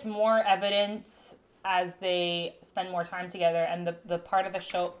think it's more evident as they spend more time together, and the part of the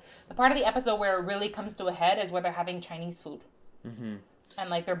show, the part of the episode where it really comes to a head is where they're having Chinese food. Mm-hmm. And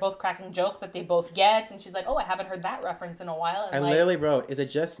like they're both cracking jokes that they both get, and she's like, oh, I haven't heard that reference in a while. And I literally wrote, is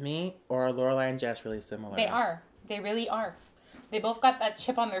it just me, or are Lorelai and Jess really similar? They are. They really are. They both got that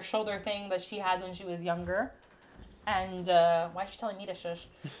chip on their shoulder thing that she had when she was younger. And why is she telling me to shush?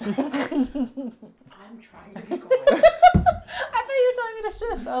 I'm trying to be quiet. I thought you were telling me to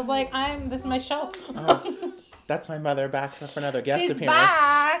shush. I was like, this is my show. Oh, that's my mother back for another guest She's appearance.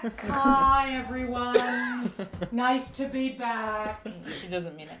 Back. Hi, everyone. Nice to be back. She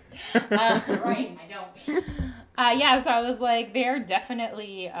doesn't mean it. Right, I don't. Yeah, so I was like, they're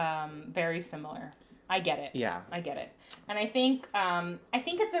definitely very similar. I get it. Yeah. I get it. And I think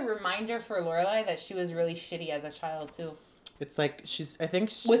it's a reminder for Lorelai that she was really shitty as a child too. It's like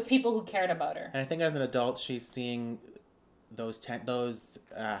with people who cared about her. And I think as an adult, she's seeing those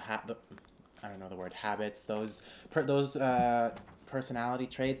I don't know the word, habits, those personality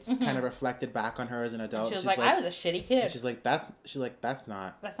traits kind of reflected back on her as an adult. And she was like, I was a shitty kid. And she's like, that's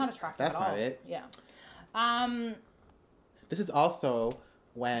not attractive. That's at not all. it. Yeah. This is also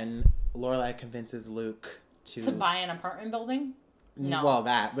when Lorelai convinces Luke to buy an apartment building. No. Well,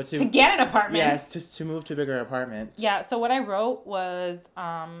 but to get an apartment. Yes, to move to a bigger apartment. Yeah. So what I wrote was,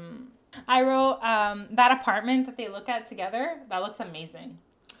 that apartment that they look at together. That looks amazing,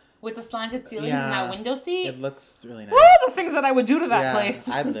 with the slanted ceilings and that window seat. It looks really nice. Woo, the things that I would do to that place.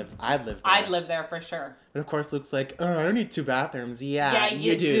 I'd live there. I'd live there for sure. But of course, Luke's like, oh, I don't need 2 bathrooms. Yeah,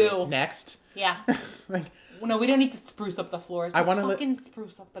 you do. Next. Yeah. No, we don't need to spruce up the floors. Just fucking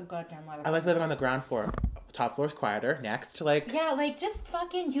spruce up the goddamn weather. I like living on the ground floor. Top floor's quieter. Next, Yeah, just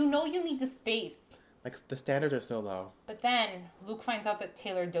fucking, you need the space. Like, the standards are so low. But then Luke finds out that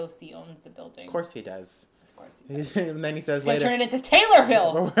Taylor Dosey owns the building. Of course he does. Of course he does. And then he says He'll later... turn it into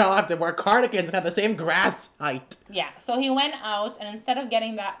Taylorville! We'll all have to wear cardigans and have the same grass height. Yeah, so he went out, and instead of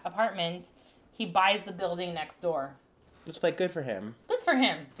getting that apartment, he buys the building next door. Which, like, good for him. Good for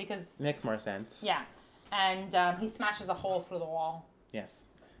him, because... Makes more sense. Yeah. And he smashes a hole through the wall. Yes.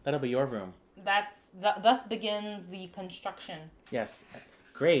 That'll be your room. Thus begins the construction. Yes.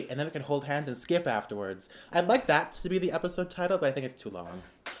 Great. And then we can hold hands and skip afterwards. I'd like that to be the episode title, but I think it's too long.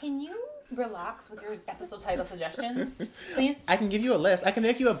 Can you relax with your episode title suggestions, please? I can give you a list. I can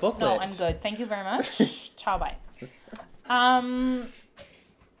make you a booklet. No, I'm good. Thank you very much. Ciao, bye.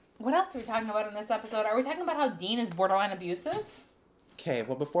 What else are we talking about in this episode? Are we talking about how Dean is borderline abusive? Okay,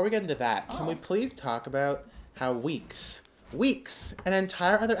 well, before we get into that, can we please talk about how weeks, an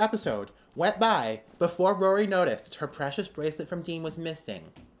entire other episode went by before Rory noticed her precious bracelet from Dean was missing.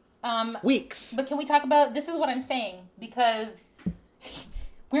 Weeks. But can we talk about, this is what I'm saying, because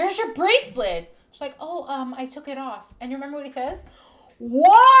where's your bracelet? She's like, I took it off. And you remember what he says?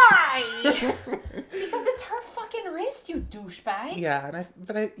 Why? Because it's her fucking wrist, you douchebag. Yeah,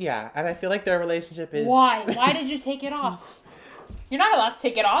 and I feel like their relationship is... Why? Why did you take it off? You're not allowed to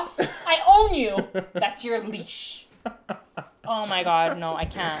take it off. I own you. That's your leash. Oh my god, no, I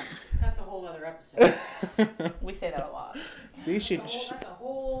can't. That's a whole other episode. We say that a lot. See, that's a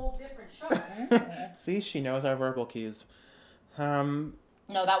whole different show. See, she knows our verbal cues.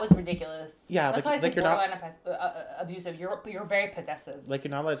 No, that was ridiculous. Yeah, that's why I said borderline abusive. You're very possessive. Like,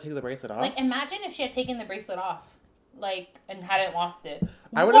 you're not allowed to take the bracelet off? Like, imagine if she had taken the bracelet off, like, and hadn't lost it.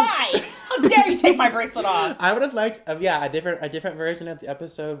 Why? How dare you take my bracelet off? I would have liked, a different version of the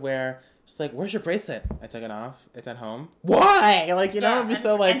episode where she's like, "Where's your bracelet?" I took it off. It's at home. Why? Like, you know, it'd be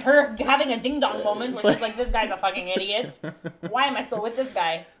so like. And her having a ding dong moment where she's like, "This guy's a fucking idiot. Why am I still with this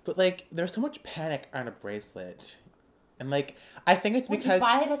guy?" But like, there's so much panic on a bracelet. And, like, I think it's because... Would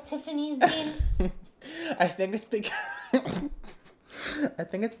you buy it at Tiffany's, Dean? I think it's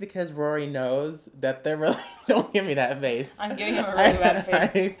because Rory knows that they're really... Don't give me that face. I'm giving him a really bad face.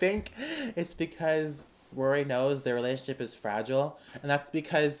 I think it's because Rory knows their relationship is fragile. And that's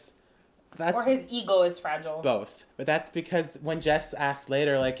because... Or his ego is fragile. Both. But that's because when Jess asks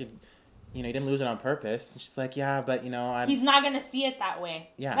later, like, you know, he didn't lose it on purpose. She's like, yeah, but, you know, he's not going to see it that way.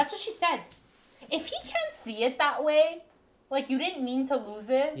 Yeah. That's what she said. If he can't see it that way... Like, you didn't mean to lose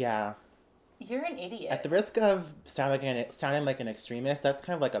it. Yeah. You're an idiot. At the risk of sounding like an extremist, that's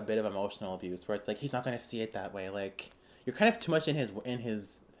kind of like a bit of emotional abuse, where it's like he's not going to see it that way. Like, you're kind of too much in his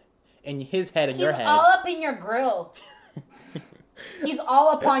head and your head. He's all up in your grill. He's all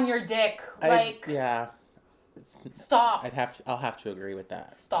up on your dick. Like, yeah. Stop. I'll have to agree with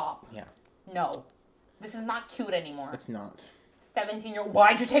that. Stop. Yeah. No, this is not cute anymore. It's not. 17-year-old.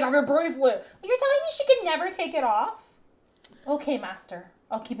 Why'd you take off your bracelet? You're telling me she could never take it off? Okay, master.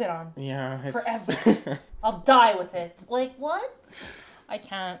 I'll keep it on. Yeah. Forever. I'll die with it. Like, what? I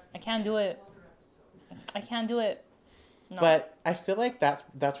can't do it. I can't do it. No. But I feel like that's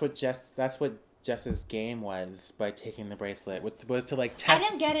what Jess's game was by taking the bracelet, was to like test. I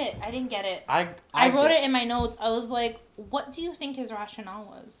didn't get it. I wrote it in my notes. I was like, what do you think his rationale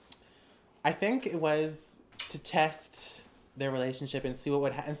was? I think it was to test their relationship and see what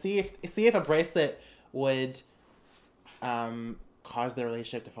would and see if a bracelet would cause their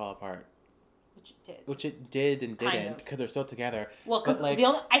relationship to fall apart. Which it did and didn't, because they're still together. Well, because like,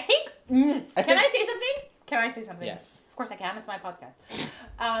 Can I say something? Can I say something? Yes. Of course I can. It's my podcast.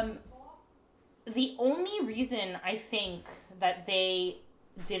 The only reason I think that they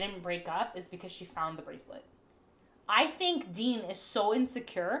didn't break up is because she found the bracelet. I think Dean is so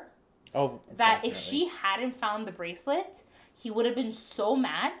insecure that definitely. If she hadn't found the bracelet, he would have been so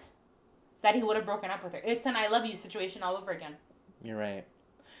mad that he would have broken up with her. It's an I love you situation all over again. You're right.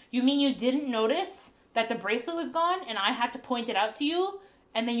 You mean you didn't notice that the bracelet was gone and I had to point it out to you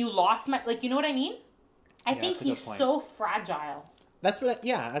and then you lost my... Like, you know what I mean? I think he's so fragile. That's what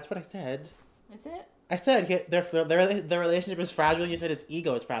I said. Is it? I said their relationship is fragile. You said its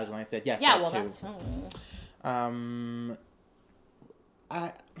ego is fragile. And I said, yes, yeah, that well, too.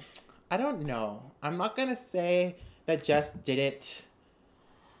 I don't know. I'm not going to say that Jess did it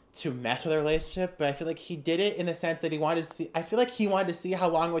to mess with their relationship, but I feel like he did it in the sense that he wanted to see... I feel like he wanted to see how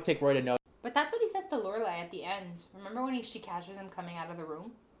long it would take Roy to know. But that's what he says to Lorelai at the end. Remember when she catches him coming out of the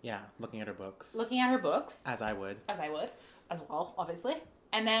room? Yeah, looking at her books. As I would. As well, obviously.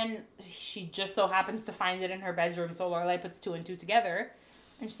 And then she just so happens to find it in her bedroom, so Lorelai puts 2 and 2 together.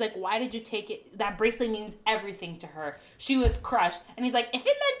 And she's like, why did you take it? That bracelet means everything to her. She was crushed. And he's like, if it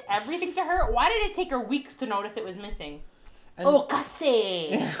meant everything to her, why did it take her weeks to notice it was missing? And... Oh,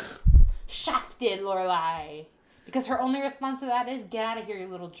 casse! Shaft! did, Lorelai. Because her only response to that is, get out of here, you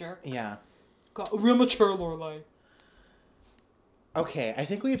little jerk. Yeah. Real mature, Lorelai. Okay, I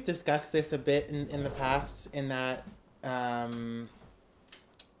think we've discussed this a bit in the past in that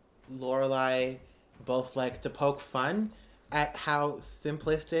Lorelai both like to poke fun at how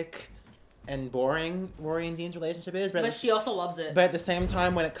simplistic and boring Rory and Dean's relationship is. But she also loves it. But at the same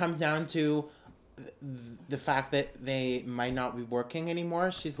time, when it comes down to the fact that they might not be working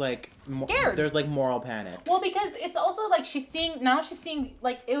anymore, she's like scared. There's like moral panic. Well, because it's also like she's seeing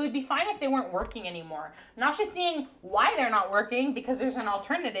like it would be fine if they weren't working anymore. Now she's seeing why they're not working because there's an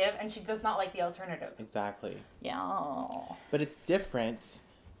alternative and she does not like the alternative. Exactly. Yeah. But it's different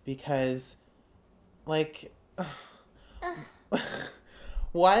because like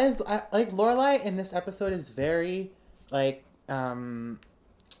why is like Lorelai in this episode is very like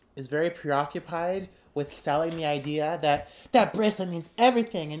is very preoccupied with selling the idea that bracelet means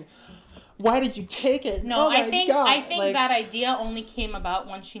everything and why did you take it? No, I think like, that idea only came about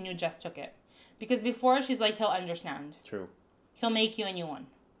when she knew Jess took it. Because before she's like, he'll understand. True. He'll make you a new one.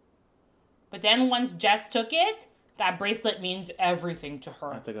 But then once Jess took it, that bracelet means everything to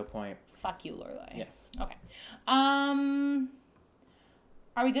her. That's a good point. Fuck you, Lorelai. Yes. Okay. Are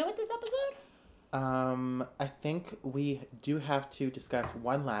we good with this episode? I think we do have to discuss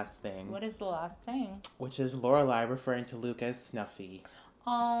one last thing. What is the last thing? Which is Lorelai referring to Luke as Snuffy.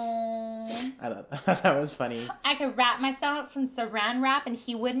 Oh. I thought that was funny. I could wrap myself in saran wrap and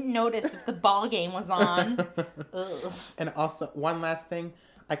he wouldn't notice if the ball game was on. Ugh. And also, one last thing.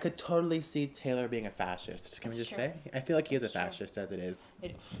 I could totally see Taylor being a fascist. Can we just say? I feel like he is a fascist as it is.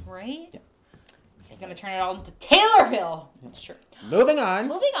 Right? Yeah. He's going to turn it all into Taylorville. That's true. Moving on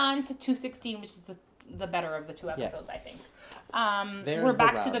to 216, which is the better of the two episodes, I think. We're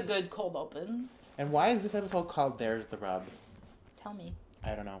back to the good cold opens. And why is this episode called There's the Rub? Tell me.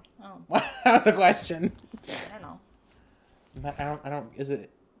 I don't know. Oh. That was a question. I don't know. I don't, is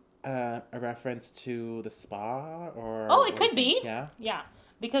it a reference to the spa or? Oh, it could be. Yeah? Yeah.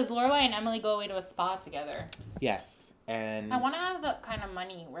 Because Lorelai and Emily go away to a spa together. Yes. And I want to have that kind of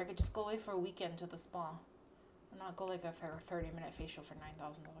money where I could just go away for a weekend to the spa. And not go like a 30-minute facial for $9,000.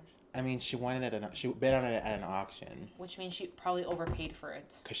 I mean, she bid on it at an auction. Which means she probably overpaid for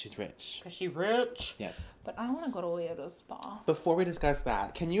it. Because she's rich. Because she's rich. Yes. But I want to go away to a spa. Before we discuss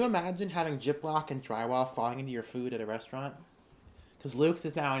that, can you imagine having Gyprock and drywall falling into your food at a restaurant? Because Luke's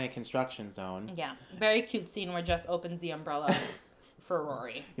is now in a construction zone. Yeah. Very cute scene where Jess opens the umbrella. For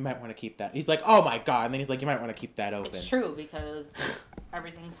Rory. You might want to keep that. He's like, oh my god. And then he's like, you might want to keep that open. It's true because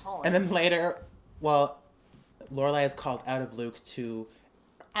everything's falling. And then later, Lorelai is called out of Luke to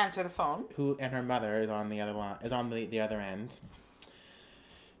answer the phone. And her mother is on the other line, is on the other end.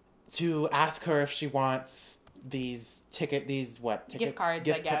 To ask her if she wants these tickets? Gift cards,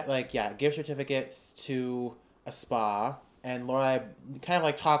 I guess. Gift certificates to a spa. And Lorelai kind of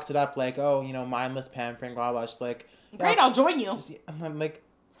like talks it up like, oh, mindless pampering, blah, blah. She's like, great, I'll join you. I'm like,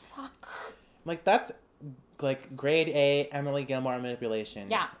 fuck. Like, that's like grade A Emily Gilmore manipulation.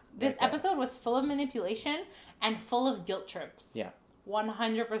 Yeah. This episode was full of manipulation and full of guilt trips. Yeah.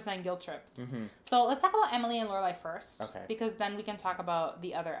 100% guilt trips. Mm-hmm. So let's talk about Emily and Lorelai first. Okay. Because then we can talk about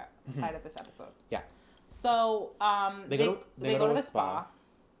the other side of this episode. Yeah. So they go to the spa.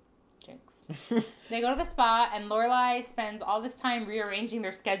 Jinx. They go to the spa and Lorelai spends all this time rearranging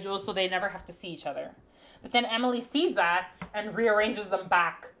their schedules so they never have to see each other. But then Emily sees that and rearranges them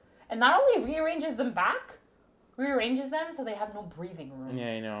back. And not only rearranges them back, rearranges them so they have no breathing room.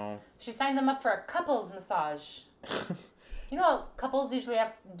 Yeah, I know. She signed them up for a couples massage. You know what couples usually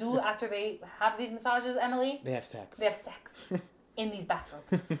do after they have these massages, Emily? They have sex. They have sex. In these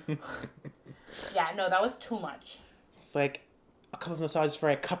bathrobes. Yeah, no, that was too much. It's like a couples massage for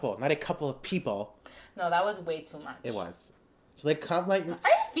a couple, not a couple of people. No, that was way too much. It was. So they come like... Are your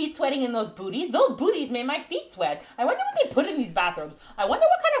feet sweating in those booties? Those booties made my feet sweat. I wonder what they put in these bathrobes. I wonder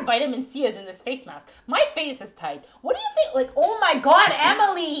what kind of vitamin C is in this face mask. My face is tight. What do you think? Like, oh my god,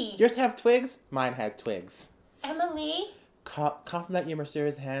 Emily! Yours have twigs? Mine had twigs. Emily? Compliment your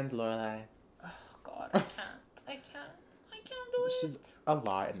masseur's hand, Lorelai. Oh god, I can't do it. She's a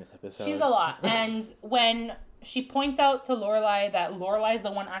lot in this episode. She's a lot. And when she points out to Lorelai that Lorelai's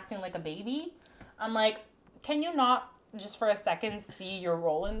the one acting like a baby, I'm like, can you not just for a second see your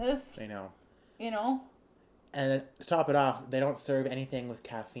role in this? I know. And to top it off, they don't serve anything with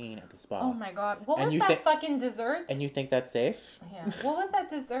caffeine at the spa. Oh my god. What was that fucking dessert? And you think that's safe? Yeah. What was that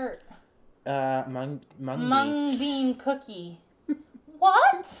dessert? Mung bean cookie.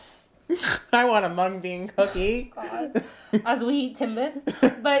 What? I want a mung bean cookie. God. As we eat Timbits.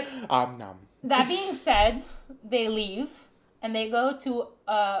 But nom. That being said, they leave. and they go to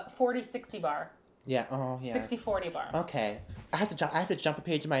a 40-60 bar. Yeah. Oh, yeah. 60-40 bar. Okay. I have to jump a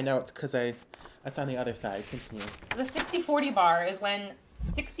page in my notes because that's on the other side. Continue. The 60-40 bar is when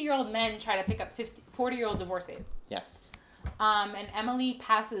 60-year-old men try to pick up 40-year-old divorcees. Yes. And Emily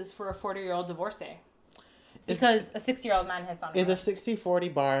passes for a 40-year-old divorcee. Because a 60-year-old man hits on her. Is a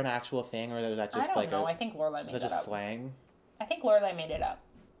 60-40 bar an actual thing, or is that just I don't know. I think Lorelai made that up. Is that just slang? I think Lorelai made it up.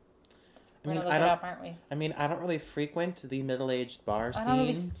 We're gonna look it up, aren't we? I mean, I don't really frequent the middle-aged bar scene. I don't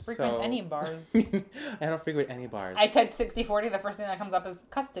really frequent any bars. I don't frequent any bars. I typed 60-40. The first thing that comes up is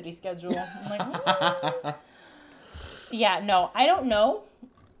custody schedule. I'm like, yeah, no, I don't know.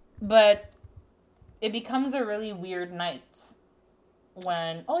 But it becomes a really weird night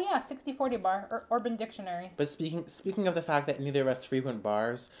when, 60-40 bar, or Urban Dictionary. But speaking of the fact that neither of us frequent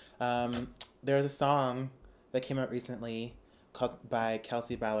bars, there's a song that came out recently by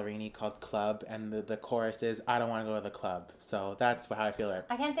Kelsea Ballerini called Club, and the chorus is, I don't want to go to the club. So that's how I feel right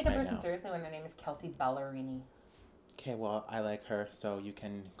I can't take a person seriously when their name is Kelsea Ballerini. Okay, well, I like her, so you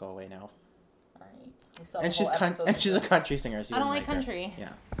can go away now. Alright. And she's a country singer. So I don't like country.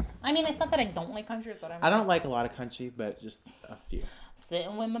 Yeah. I mean, it's not that I don't like country, but I don't like a lot of country, but just a few.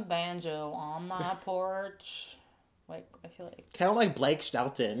 Sitting with my banjo on my porch. Like, I feel like... Kind of like Blake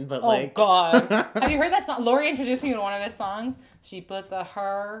Shelton, but Oh, God. Have you heard that song? Lori introduced me to one of his songs. She put the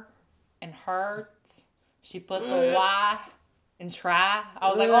her in hurt. She put the Y in try. I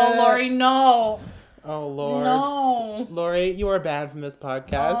was like, oh, Lori, no. Oh, Lord. No. Lori, you are banned from this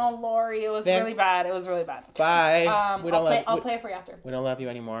podcast. Oh, Lori. It was really bad. It was really bad. Bye. I'll play it for you after. We don't love you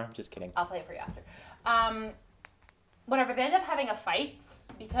anymore. I'm just kidding. I'll play it for you after. Whatever. They end up having a fight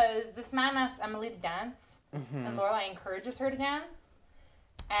because this man asks Emily to dance. Mm-hmm. And Lorelai encourages her to dance.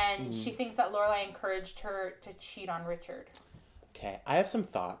 And she thinks that Lorelai encouraged her to cheat on Richard. Okay, I have some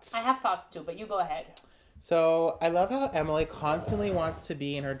thoughts. I have thoughts too, but you go ahead. So, I love how Emily constantly wants to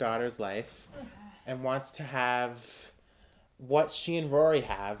be in her daughter's life and wants to have what she and Rory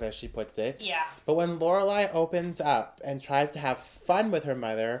have, as she puts it. Yeah. But when Lorelai opens up and tries to have fun with her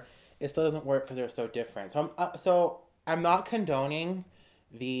mother, it still doesn't work because they're so different. So I'm not condoning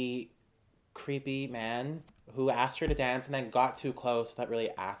the creepy man who asked her to dance and then got too close without really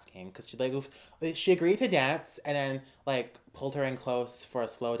asking, because she agreed to dance and then pulled her in close for a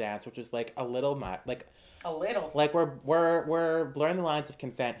slow dance, which was a little much. A little. We're blurring the lines of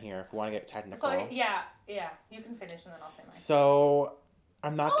consent here if we want to get technical. So yeah, you can finish and then I'll say mine. So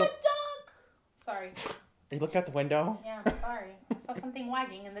I'm not. A dog. Sorry. Are you looking out the window? Yeah, I'm sorry. I saw something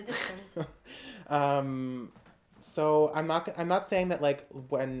wagging in the distance. So I'm not saying that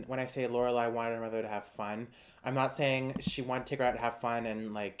when I say Lorelai wanted her mother to have fun, I'm not saying she wanted to take her out to have fun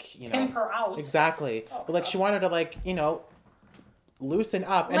and pimp her out. Exactly. Oh, but she wanted to loosen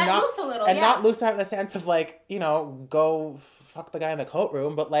up and let loose a little, not loosen up in the sense of go fuck the guy in the coat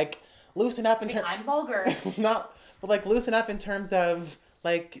room, but loosen up in terms. I'm vulgar. Loosen up in terms of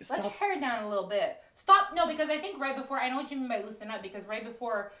Let your hair down a little bit. Stop. No, because I think right before, I know what you mean by loosen up, because right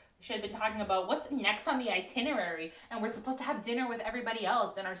before she had been talking about what's next on the itinerary, and we're supposed to have dinner with everybody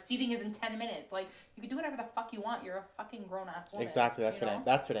else, and our seating is in 10 minutes. You can do whatever the fuck you want. You're a fucking grown-ass woman. Exactly.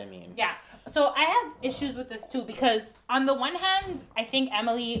 That's what I mean. Yeah. So I have issues with this too, because on the one hand, I think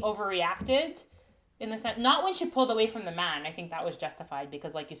Emily overreacted in the sense, not when she pulled away from the man. I think that was justified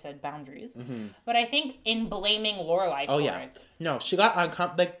because, like you said, boundaries. Mm-hmm. But I think in blaming Lorelai for it. No, she got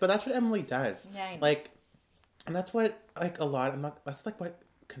but that's what Emily does. Yeah, I know. And that's what that's what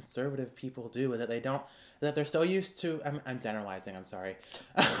conservative people do, is that they're so used to, I'm generalizing, I'm sorry.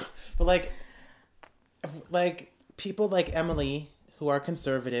 But people like Emily who are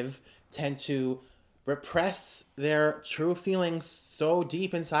conservative tend to repress their true feelings so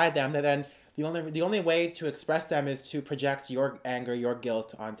deep inside them that then the only way to express them is to project your anger, your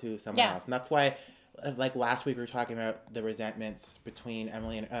guilt onto someone else. And that's why last week we were talking about the resentments between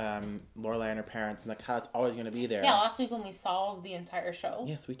Emily and Lorelai and her parents, and how it's always going to be there. Yeah, last week when we solved the entire show.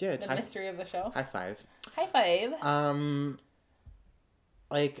 Yes, we did. The mystery of the show. High five. High five.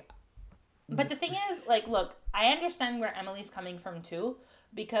 But the thing is, look, I understand where Emily's coming from too,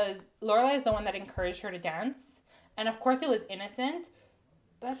 because Lorelai is the one that encouraged her to dance, and of course it was innocent.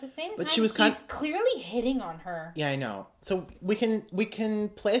 But at the same time, he's clearly hitting on her. Yeah, I know. So we can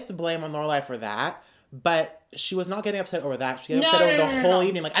place the blame on Lorelai for that, but she was not getting upset over that. She was getting upset over the whole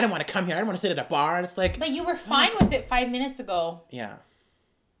evening. I didn't want to come here. I didn't want to sit at a bar. And it's But you were fine with it 5 minutes ago. Yeah.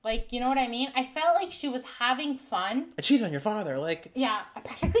 You know what I mean? I felt like she was having fun. I cheated on your father. Yeah, I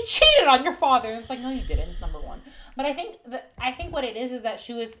practically cheated on your father. It's no, you didn't, number one. But I think what it is that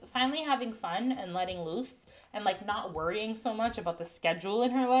she was finally having fun and letting loose. and like not worrying so much about the schedule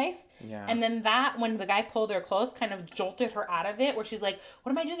in her life. Yeah. And then that, when the guy pulled her close, kind of jolted her out of it, where she's like,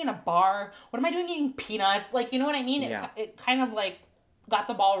 what am I doing in a bar? What am I doing eating peanuts? Like, you know what I mean? Yeah. It kind of like got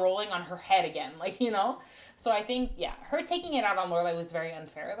the ball rolling on her head again, like, you know? So I think, yeah, her taking it out on Lorelai was very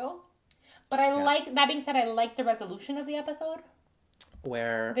unfair, though. But that being said, I like the resolution of the episode.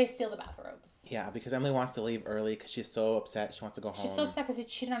 Where they steal the bathrobes. Yeah, because Emily wants to leave early because she's so upset. She wants to go home. She's so upset because he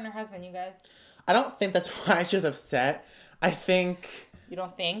cheated on her husband, you guys. I don't think that's why she's upset. I think... You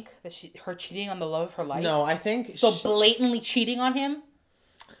don't think that her cheating on the love of her life? No, I think... Blatantly cheating on him?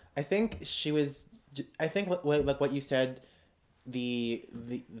 I think she was... I think, like what you said, the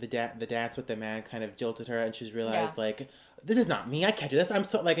dance with the man kind of jilted her, and she's realized, like, this is not me. I can't do this. I'm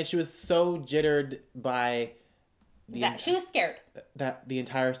so... Like, and she was so jittered by... she was scared. The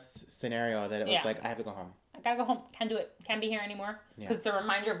entire scenario that it was like, I have to go home. I gotta go home. Can't do it. Can't be here anymore. Because it's a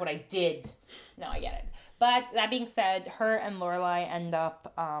reminder of what I did. No, I get it. But that being said, her and Lorelai end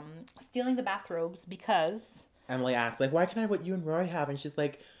up stealing the bathrobes because... Emily asked, like, why can't I have what you and Rory have? And she's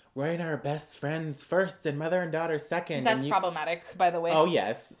like, Rory and I are best friends first and mother and daughter second. That's problematic, by the way. Oh,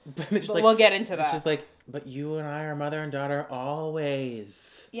 yes. But we'll get into that. She's like, but you and I are mother and daughter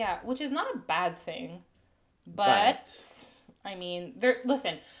always. Yeah, which is not a bad thing. But I mean,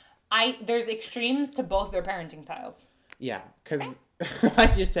 there's extremes to both their parenting styles. Yeah, because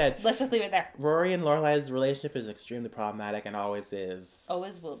like you said, let's just leave it there. Rory and Lorelai's relationship is extremely problematic and always is.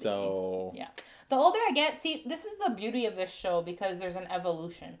 Always will be. So yeah, the older I get, see, this is the beauty of this show because there's an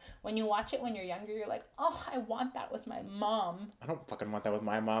evolution. When you watch it when you're younger, you're like, oh, I want that with my mom. I don't fucking want that with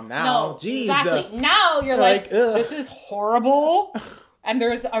my mom now. No, jeez. Exactly. Now you're like this is horrible. And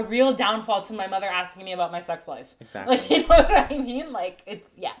there's a real downfall to my mother asking me about my sex life. Exactly. Like, you know what I mean? Like,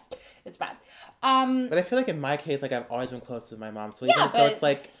 it's bad. But I feel like in my case, like, I've always been close to my mom. So so it's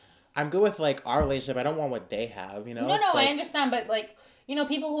like, I'm good with, like, our relationship. I don't want what they have, you know? No, I understand. But, like, you know,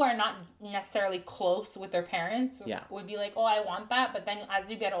 people who are not necessarily close with their parents would be like, oh, I want that. But then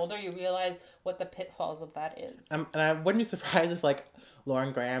as you get older, you realize what the pitfalls of that is. And I wouldn't be surprised if, like,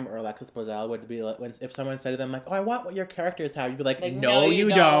 Lauren Graham or Alexis Bledel would be like, if someone said to them, like, oh, I want what your characters have, you'd be like no, you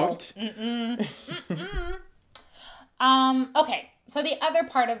don't. Mm-mm. Okay, so the other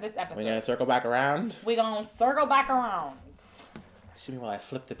part of this episode. We're going to circle back around? We're going to circle back around. Excuse me while I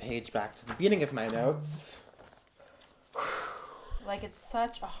flip the page back to the beginning of my notes. Like, it's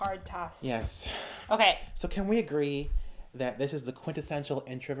such a hard task. Yes. Okay. So can we agree that this is the quintessential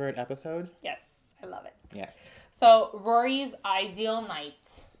introvert episode? Yes, I love it. Yes. So Rory's ideal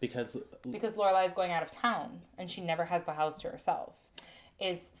night, because Lorelai is going out of town and she never has the house to herself,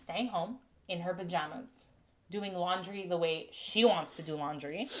 is staying home in her pajamas, doing laundry the way she wants to do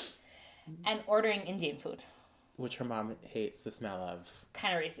laundry, and ordering Indian food. Which her mom hates the smell of.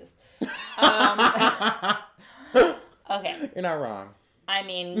 Kind of racist. Okay. You're not wrong. I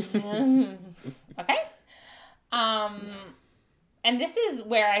mean, okay. And this is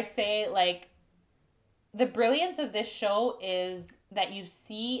where I say, like, the brilliance of this show is that you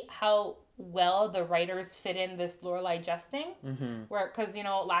see how well the writers fit in this Lorelai Jess thing. Mm-hmm. Where, because, you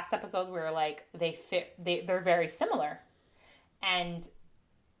know, last episode we were like, they're very similar. And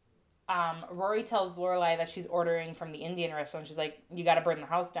Rory tells Lorelai that she's ordering from the Indian restaurant. She's like, you got to burn the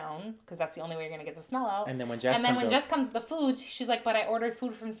house down because that's the only way you're going to get the smell out. And then when Jess comes to the food, she's like, but I ordered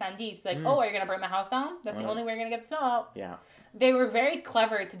food from Sandeep's. Like, oh, are you going to burn the house down? That's the only way you're going to get the smell out. Yeah. They were very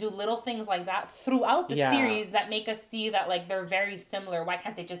clever to do little things like that throughout the series that make us see that, like, they're very similar. Why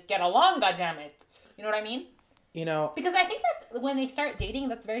can't they just get along, goddammit? You know what I mean? You know. Because I think that when they start dating,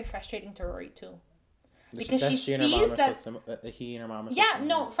 that's very frustrating to Rory, too. Because she sees that he and her mom are so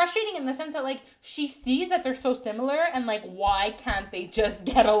similar. Frustrating in the sense that, like, she sees that they're so similar and, like, why can't they just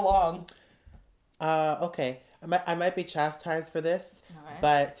get along? Okay. I might be chastised for this, right.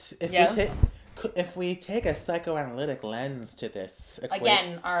 But if we take a psychoanalytic lens to this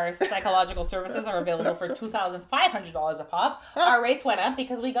again, our psychological services are available for $2,500 a pop. Our rates went up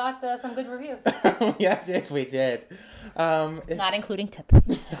because we got some good reviews. yes, we did. Not including tip.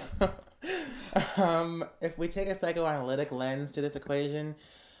 If we take a psychoanalytic lens to this equation,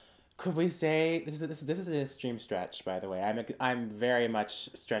 could we say this is an extreme stretch? By the way, I'm very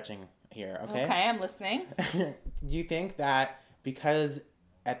much stretching here. Okay. Okay, I'm listening. Do you think that because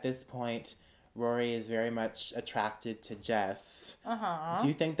at this point Rory is very much attracted to Jess? Do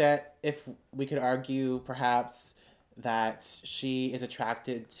you think that if we could argue perhaps that she is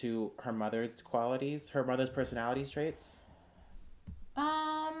attracted to her mother's qualities, her mother's personality traits?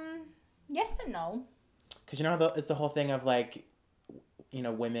 Yes and no. Because, you know, it's the whole thing of, like, you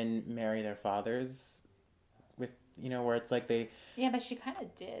know, women marry their fathers with, you know, where it's like they... Yeah, but she kind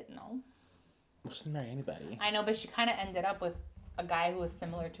of did, no? Well, she didn't marry anybody. I know, but she kind of ended up with a guy who was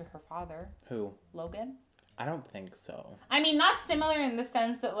similar to her father. Who? Logan. I don't think so. I mean, not similar in the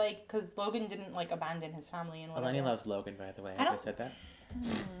sense that, like, because Logan didn't, like, abandon his family and whatever. Eleni loves Logan, by the way. Have I said that?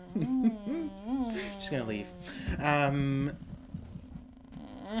 She's gonna leave.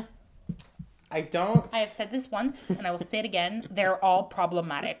 I don't... I have said this once, and I will say it again. They're all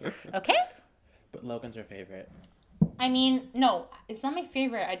problematic. Okay? But Logan's her favorite. I mean, no, it's not my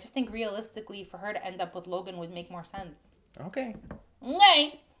favorite. I just think realistically, for her to end up with Logan would make more sense. Okay.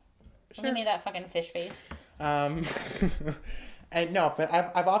 Okay. Sure. Give me that fucking fish face. And no, but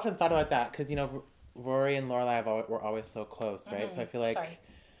I've often thought about that because, you know, Rory and Lorelai were always so close, right? Mm-hmm. So I feel like,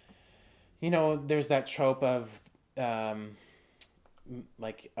 you know, there's that trope of,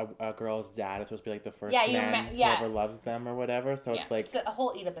 like a girl's dad is supposed to be like the first man whoever loves them or whatever. So it's like it's a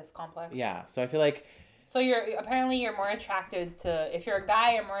whole Oedipus complex. Yeah. So I feel like. So you're more attracted to, if you're a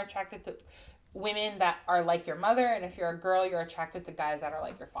guy, you're more attracted to women that are like your mother, and if you're a girl, you're attracted to guys that are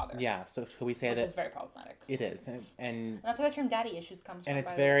like your father. Yeah, so could we say which that? Which is very problematic. It is, and that's where the term daddy issues comes from. And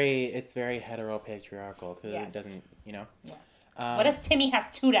it's very heteropatriarchal because it doesn't, you know. Yeah. What if Timmy has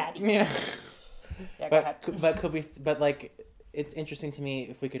two daddies? Yeah. Yeah, go ahead. But like, it's interesting to me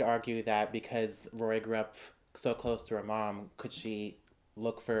if we could argue that because Rory grew up so close to her mom, could she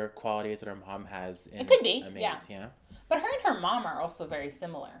look for qualities that her mom has in it could be, a mate, yeah. But her and her mom are also very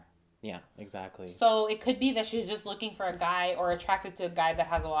similar. Yeah, exactly. So it could be that she's just looking for a guy or attracted to a guy that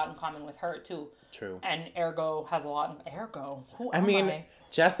has a lot in common with her too. True. And ergo has a lot in... Ergo? Who I am mean, I?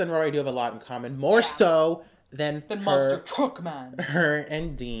 Jess and Rory do have a lot in common. More so than Monster Truck Man. Her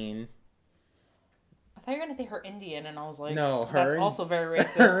and Dean. I thought you were going to say her Indian, and I was like, no, that's also very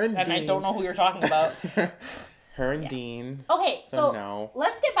racist, and I don't know who you're talking about. Her and Dean. Okay, so no.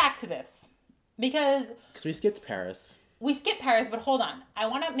 Let's get back to this. Because we skipped Paris. We skipped Paris, but hold on. I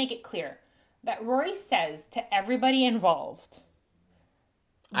want to make it clear that Rory says to everybody involved,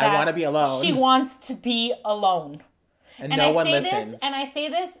 I want to be alone. She wants to be alone. And no one listens. And I say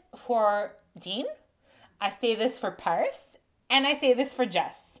this for Dean. I say this for Paris. And I say this for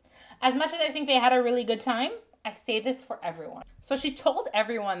Jess. As much as I think they had a really good time, I say this for everyone. So she told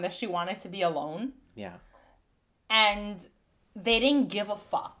everyone that she wanted to be alone. Yeah. And they didn't give a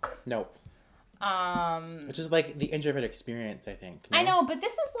fuck. Nope. Which is like the introvert experience, I think. No? I know, but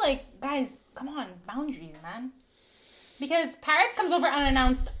this is like, guys, come on, boundaries, man. Because Paris comes over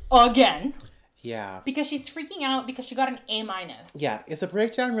unannounced again. Yeah. Because she's freaking out because she got an A-. Yeah. Is a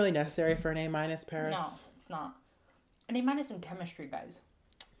breakdown really necessary for an A-, Paris? No, it's not. An A- in chemistry, guys.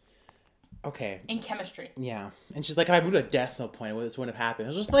 Okay. In chemistry. Yeah. And she's like, I moved to a decimal point. This wouldn't have happened. I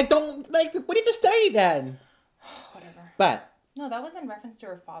was just like, what do you have to study then? Whatever. But. No, that was in reference to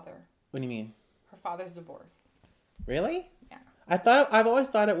her father. What do you mean? Her father's divorce. Really? Yeah. I've always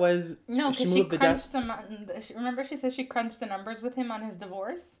thought it was. No, because she crunched them. Remember, she said she crunched the numbers with him on his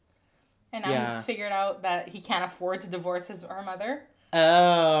divorce, and now he's figured out that he can't afford to divorce her mother.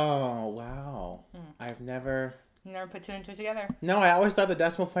 Oh wow! I've never. You never put two and two together. No, I always thought the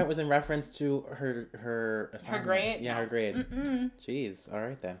decimal point was in reference to her assignment. Her grade. Yeah, her grade. Jeez. All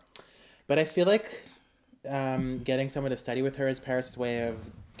right then. But I feel like getting someone to study with her is Paris' way of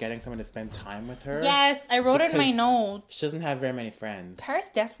getting someone to spend time with her. Yes, I wrote in my notes. She doesn't have very many friends. Paris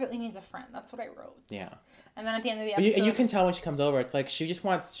desperately needs a friend. That's what I wrote. Yeah. And then at the end of the episode... You can tell when she comes over. It's like she just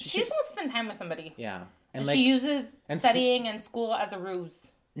wants... She just wants to spend time with somebody. Yeah. And she uses studying and school as a ruse.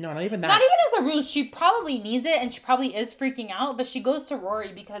 No, not even that. Not even as a ruse. She probably needs it, and she probably is freaking out, but she goes to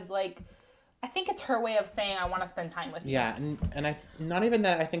Rory because, like... I think it's her way of saying, I want to spend time with you. Yeah, and I... Not even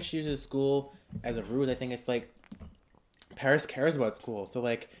that I think she uses school as a ruse. I think it's like... Paris cares about school. So,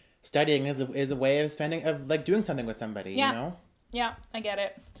 like... Studying is a way of doing something with somebody, you know? Yeah, I get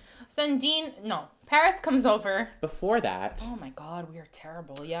it. So then Paris comes over. Before that. Oh my God, we are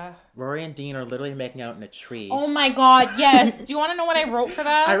terrible, yeah. Rory and Dean are literally making out in a tree. Oh my God, yes. Do you want to know what I wrote for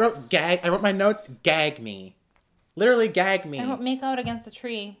that? I wrote my notes, gag me. Literally gag me. I wrote make out against a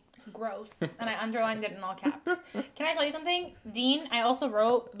tree. Gross. And I underlined it in all caps. Can I tell you something? Dean, I also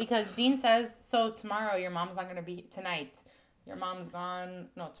wrote, because Dean says, so tomorrow your mom's not going to be, tonight. Your mom's gone...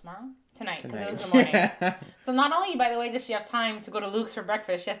 No, tomorrow? Tonight, because it was in the morning. So not only, by the way, does she have time to go to Luke's for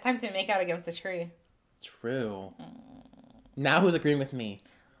breakfast, she has time to make out against the tree. True. Now who's agreeing with me?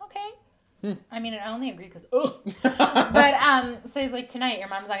 Okay. I mean, I only agree because... But, so he's like, tonight, your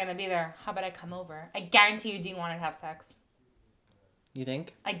mom's not going to be there. How about I come over? I guarantee you Dean wanted to have sex. You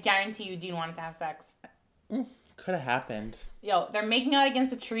think? I guarantee you Dean wanted to have sex. Could have happened. Yo, they're making out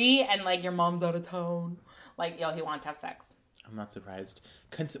against a tree, and, like, your mom's out of town. Like, yo, he wanted to have sex. I'm not surprised.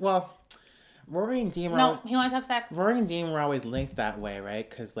 Rory and Dean were... No, he wanted to have sex. Rory and Dean were always linked that way, right?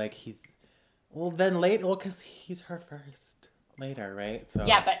 Because, like, Well, because he's her first later, right? So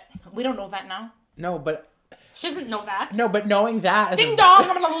yeah, but we don't know that now. No, but she doesn't know that. No, but knowing that. Ding dong!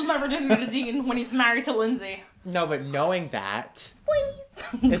 I'm gonna lose my virginity to Dean when he's married to Lindsay. No, but knowing that.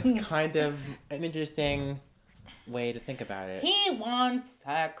 Please. It's kind of an interesting way to think about it. He wants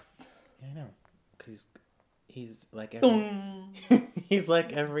sex. Yeah, I know, because he's like every, he's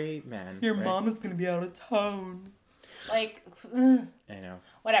like every man. Your mom is gonna be out of town. Like, I know.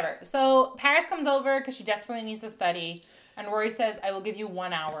 Whatever. So Paris comes over because she desperately needs to study, and Rory says, "I will give you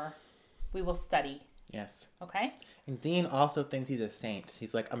 1 hour. We will study." Yes. Okay. And Dean also thinks he's a saint.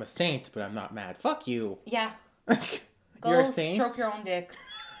 He's like, I'm a saint, but I'm not mad. Fuck you. Yeah. You're a saint? Stroke your own dick.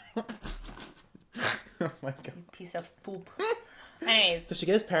 Oh my god. You piece of poop. Anyways. So she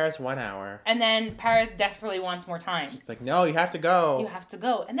gives Paris 1 hour. And then Paris desperately wants more time. She's like, no, you have to go. You have to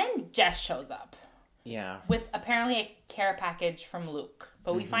go. And then Jess shows up. Yeah. With apparently a care package from Luke.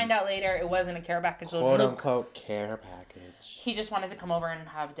 But we find out later it wasn't a care package. Quote unquote care package. He just wanted to come over and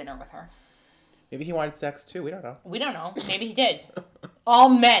have dinner with her. Maybe he wanted sex too. We don't know. We don't know. Maybe he did. All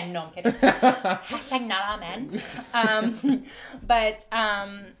men. No, I'm kidding. Hashtag not all men.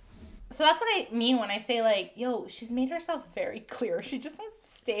 So that's what I mean when I say, like, yo, she's made herself very clear. She just wants to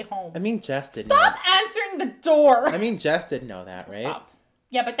stay home. I mean, Jess did Stop answering the door. I mean, Jess did know that, right? Stop.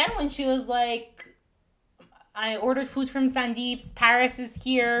 Yeah, but then when she was like, I ordered food from Sandeep's, Paris is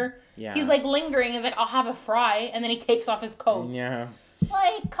here. Yeah. He's like lingering. He's like, I'll have a fry. And then he takes off his coat. Yeah.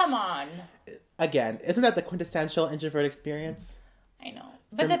 Like, come on. Again, isn't that the quintessential introvert experience? I know.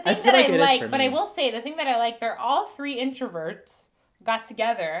 But the thing that I like, but I will say, the thing that I like, they're all three introverts, got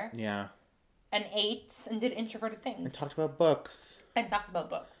together. Yeah. And ate and did introverted things. And talked about books. That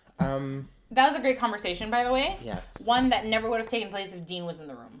was a great conversation, by the way. Yes. One that never would have taken place if Dean was in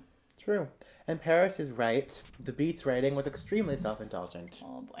the room. True. And Paris is right. The Beats writing was extremely self-indulgent.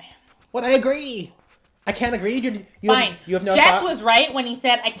 Oh, boy. What? I agree. I can't agree. Fine. You have no Jess thoughts? was right when he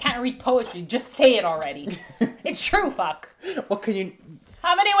said, I can't read poetry. Just say it already. It's true, fuck. What can you...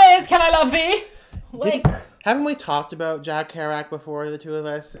 How many ways can I love thee? Like... Haven't we talked about Jack Kerouac before, the two of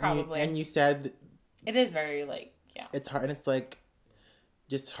us? Probably. And you said... It is very, like, yeah. It's hard, and it's, like,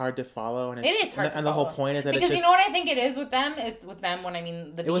 just hard to follow. And it is hard to follow. And the whole point is that because it's just... you know what I think it is with them? It's with them when I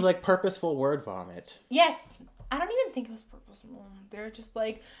mean the Beats. It was, like, purposeful word vomit. Yes. I don't even think it was purposeful. They're just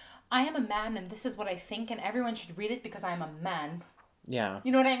like... I am a man and this is what I think and everyone should read it because I'm a man. Yeah.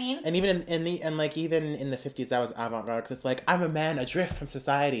 You know what I mean? And even in the 50s that was avant-garde because it's like I'm a man adrift from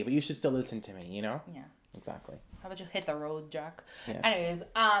society, but you should still listen to me, you know? Yeah. Exactly. How about you hit the road, Jack? Yes. Anyways,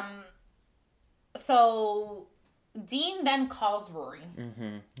 so Dean then calls Rory.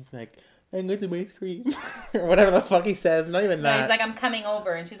 Mm-hmm. It's like, I'm going to ice cream. Or whatever the fuck he says. Not even that. He's like, I'm coming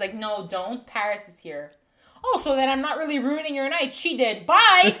over. And she's like, no, don't. Paris is here. Oh, so then I'm not really ruining your night. She did.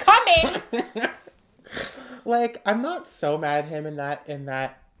 Bye. Coming. Like, I'm not so mad at him in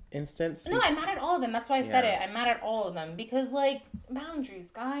that instance. No, I'm mad at all of them. That's why I said it. I'm mad at all of them. Because, like, boundaries,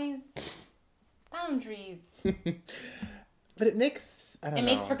 guys. Boundaries. But it makes, I don't know. It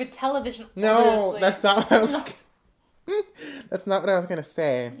makes for good television. No, that's not what I was... That's not what I was going to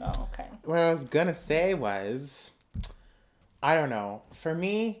say. Oh, okay. What I was going to say was, I don't know. For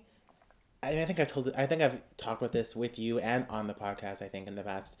me... I think I've talked about this with you and on the podcast, I think, in the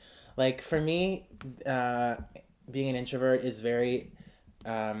past. Like, for me, being an introvert is very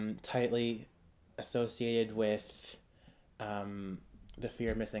tightly associated with the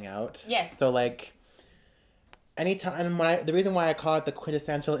fear of missing out. Yes. So, like, anytime, the reason why I call it the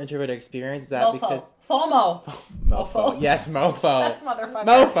quintessential introvert experience is that Mofo. because... FOMO. Mofo. Yes, mofo. That's motherfucker.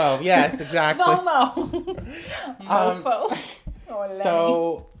 Mofo, yes, exactly. FOMO. Mofo.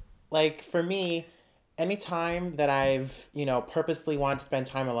 So... Like, for me, anytime that I've, purposely wanted to spend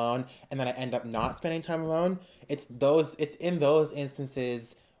time alone and then I end up not spending time alone, it's in those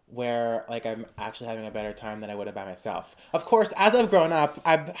instances where, like, I'm actually having a better time than I would have by myself. Of course, as I've grown up,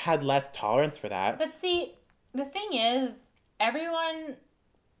 I've had less tolerance for that. But see, the thing is, everyone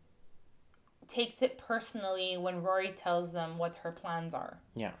takes it personally when Rory tells them what her plans are.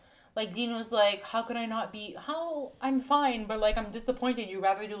 Yeah. Like, Dean was like, I'm fine, but, like, I'm disappointed. You'd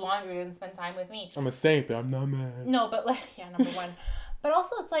rather do laundry than spend time with me. I'm a saint, but I'm not mad. No, but, like, yeah, number one. But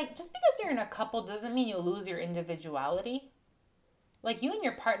also, it's like, just because you're in a couple doesn't mean you lose your individuality. Like, you and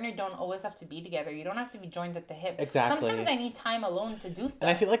your partner don't always have to be together. You don't have to be joined at the hip. Exactly. Sometimes I need time alone to do stuff. And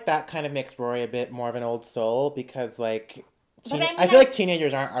I feel like that kind of makes Rory a bit more of an old soul because, like... I feel like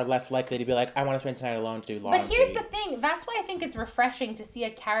teenagers are less likely to be like, I want to spend tonight alone to do laundry. But here's the thing. That's why I think it's refreshing to see a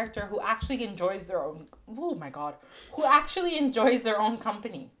character who actually enjoys their own... Oh, my God. Who actually enjoys their own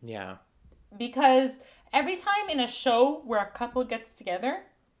company. Yeah. Because every time in a show where a couple gets together,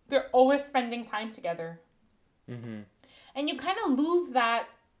 they're always spending time together. Mm-hmm. And you kind of lose that.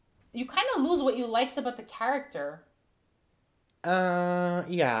 You kind of lose what you liked about the character.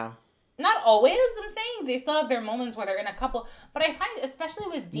 Yeah. Not always, I'm saying. They still have their moments where they're in a couple. But I find, especially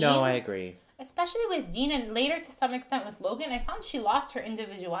with Dean... No, I agree. Especially with Dean and later to some extent with Logan, I found she lost her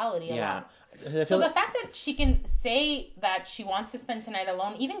individuality a lot. So the fact that she can say that she wants to spend tonight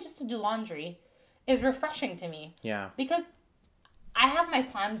alone, even just to do laundry, is refreshing to me. Yeah. Because I have my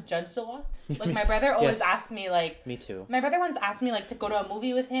plans judged a lot. Like, my brother always asks me, like... Me too. My brother once asked me, like, to go to a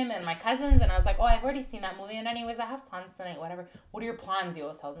movie with him and my cousins, and I was like, oh, I've already seen that movie, and anyways, I have plans tonight, whatever. What are your plans? He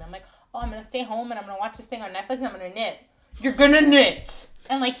always tells me. I'm like, oh, I'm going to stay home, and I'm going to watch this thing on Netflix, and I'm going to knit. You're going to knit!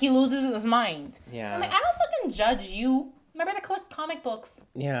 And, like, he loses his mind. Yeah. I'm like, I don't fucking judge you. My brother collects comic books.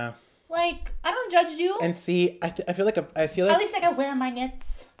 Yeah. Like, I don't judge you. And see, I feel like... At least I can wear my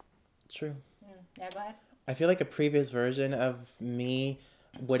knits. True. Yeah, go ahead. I feel like a previous version of me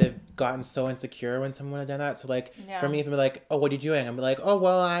would have gotten so insecure when someone had done that. So, like, for me, if I'm like, oh, what are you doing? I'm like, oh,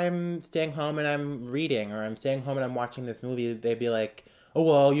 well, I'm staying home and I'm reading, or I'm staying home and I'm watching this movie. They'd be like, oh,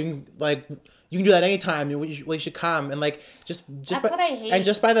 well, you can do that anytime. You should come. And, like, just that's what I hate. And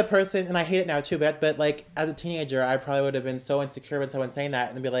just by the person, and I hate it now, too, but like, as a teenager, I probably would have been so insecure with someone saying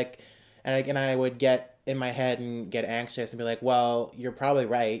that and be like, and I would get in my head and get anxious and be like, well, you're probably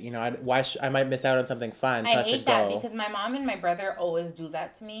right. You know, I might miss out on something fun, so I should go. I hate that because my mom and my brother always do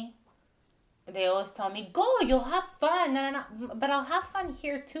that to me. They always tell me, go, you'll have fun. No. But I'll have fun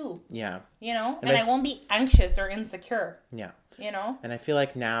here too. Yeah. You know? And I won't be anxious or insecure. Yeah. You know? And I feel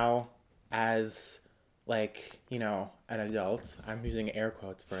like now as, like, you know, an adult, I'm using air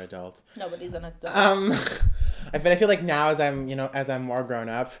quotes for adult. Nobody's an adult. I feel like now as I'm more grown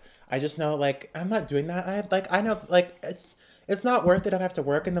up, I just know, like, I'm not doing that. I know, like, it's not worth it if I have to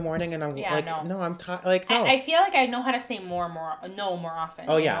work in the morning and I'm I'm tired. Like, no. I feel like I know how to say more often.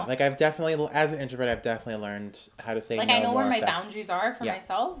 Oh, yeah. Know? Like, I've definitely, as an introvert, I've definitely learned how to say no. Like, I know where my boundaries are for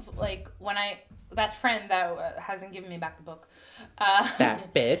myself. Like, when that friend that hasn't given me back the book.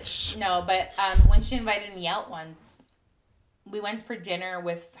 That bitch. No, but when she invited me out once, we went for dinner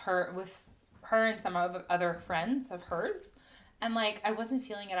with her and some other friends of hers. And, like, I wasn't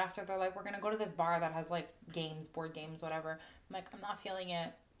feeling it after. They're like, we're going to go to this bar that has, like, board games, whatever. I'm like, I'm not feeling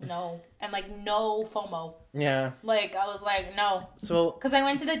it. No. And, like, no FOMO. Yeah. Like, I was like, no. So. Because I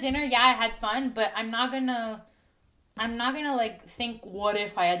went to the dinner. Yeah, I had fun. But I'm not going to, like, think, what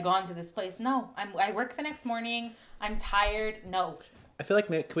if I had gone to this place? No. I work the next morning. I'm tired. No. I feel like,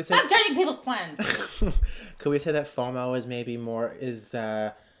 could we say... Stop judging people's plans. Could we say that FOMO is maybe more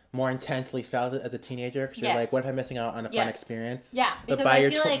intensely felt as a teenager because you're like, what if I'm missing out on a fun experience? Yeah, because by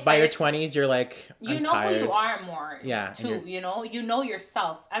your 20s, you're like, you know tired. who you are more. Yeah, too. You know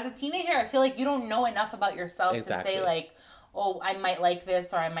yourself. As a teenager, I feel like you don't know enough about yourself to say like, oh, I might like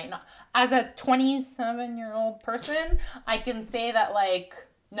this or I might not. As a 27-year-old person, I can say that like,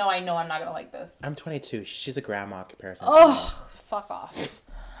 no, I know I'm not gonna like this. I'm 22. She's a grandma comparison. Oh, fuck off.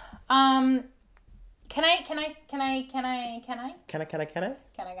 Can I?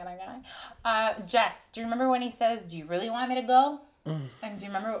 Jess, do you remember when he says, do you really want me to go? And do you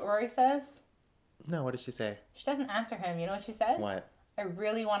remember what Rory says? No, what did she say? She doesn't answer him. You know what she says? What? I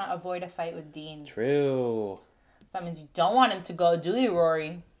really want to avoid a fight with Dean. True. So that means you don't want him to go, do you,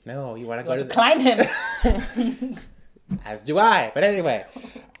 Rory? No, you want to go to climb him. As do I. But anyway,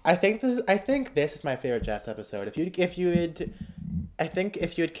 I think this is my favorite Jess episode. If you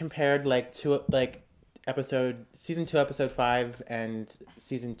had compared like season 2 episode 5 and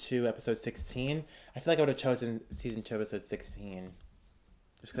season 2 episode 16, I feel like I would have chosen season 2 episode 16.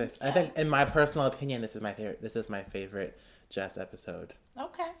 Just because I think, in my personal opinion, this is my favorite Jess episode.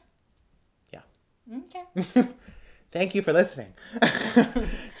 Okay. Yeah. Okay. Thank you for listening.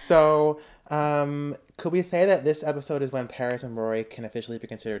 So, could we say that this episode is when Paris and Rory can officially be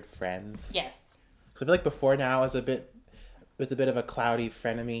considered friends? Yes. So I feel like before now it's a bit of a cloudy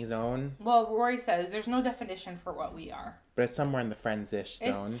frenemy zone. Well, Rory says there's no definition for what we are. But it's somewhere in the friends-ish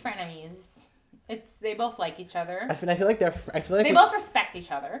zone. It's frenemies. They both like each other. I feel like they both respect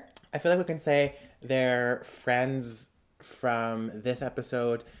each other. I feel like we can say they're friends from this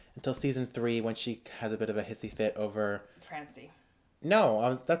episode until season 3 when she has a bit of a hissy fit over Francie. No, I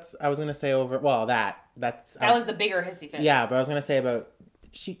was gonna say over. Well, that was the bigger hissy fit. Yeah, but I was gonna say about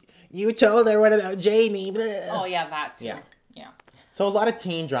you told her what about Jamie? Blah. Oh yeah, that too. Yeah. Yeah. So a lot of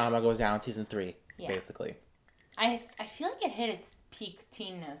teen drama goes down in season 3, basically. I feel like it hit its peak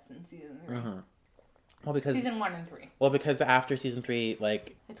teenness in season 3. Mm-hmm. Well, because season 1 and 3. Well, because after season 3,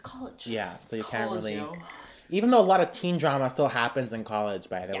 like it's college. Yeah, so you can't really. Even though a lot of teen drama still happens in college,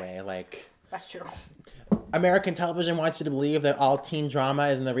 by the way, like that's true. American television wants you to believe that all teen drama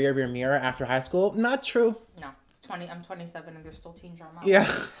is in the rearview mirror after high school. Not true. No, I'm 27 and there's still teen drama.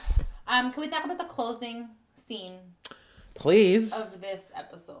 Yeah. Can we talk about the closing scene? Please. Of this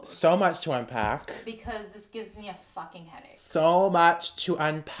episode. So much to unpack. Because this gives me a fucking headache. So much to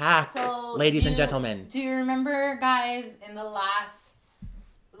unpack, ladies and gentlemen. Do you remember, guys, in the last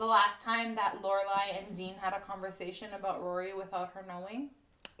time that Lorelai and Dean had a conversation about Rory without her knowing?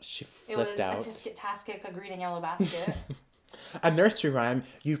 She flipped out. It was a Tastic, a green and yellow basket. A nursery rhyme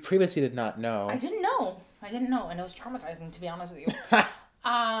you previously did not know. I didn't know, and it was traumatizing, to be honest with you.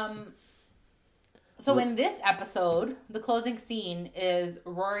 So in this episode, the closing scene is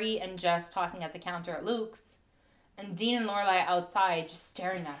Rory and Jess talking at the counter at Luke's, and Dean and Lorelai outside just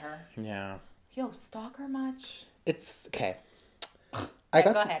staring at her. Yeah. Yo, stalk her much? It's okay. Go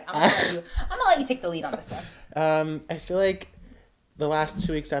ahead. I'm gonna let you take the lead on this one. I feel like the last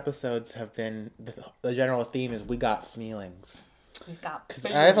 2 weeks' episodes have been the general theme is we got feelings. Because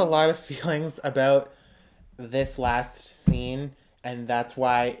I have a lot of feelings about this last scene. And that's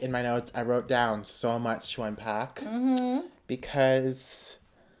why in my notes I wrote down so much to unpack. Mm-hmm. Because,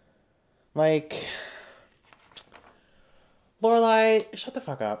 like, Lorelai, shut the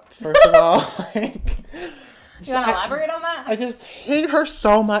fuck up, first of all. Like, you want to elaborate on that? I just hate her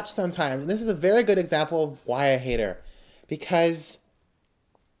so much sometimes. And this is a very good example of why I hate her. Because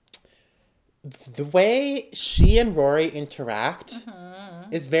the way she and Rory interact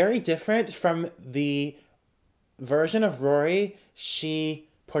is very different from the version of Rory she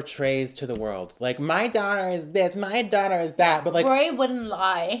portrays to the world. Like, my daughter is this, my daughter is that, but like Rory wouldn't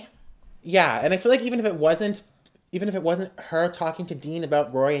lie. Yeah, and I feel like even if it wasn't her talking to Dean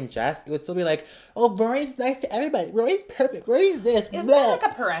about Rory and Jess, it would still be like, oh, Rory's nice to everybody. Rory's perfect. Rory's this. Isn't that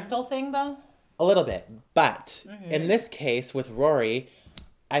like a parental thing, though? A little bit. But in this case, with Rory,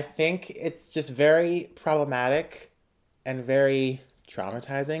 I think it's just very problematic and very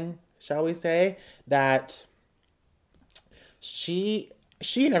traumatizing, shall we say, that she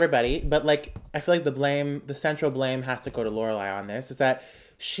and everybody, but like I feel like the central blame has to go to Lorelai on this, is that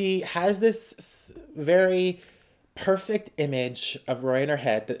she has this very perfect image of Rory in her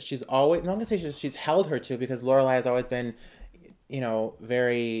head that she's always, I'm not gonna say she's held her to, because Lorelai has always been,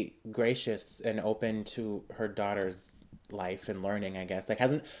 very gracious and open to her daughter's life and learning, I guess. Like,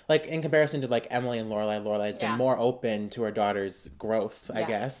 hasn't, like, in comparison to like Emily and Lorelai's been more open to her daughter's growth, I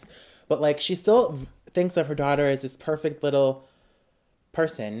guess. But like, she still thinks of her daughter as this perfect little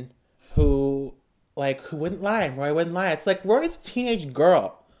person who wouldn't lie, and Rory wouldn't lie. It's like, Rory's a teenage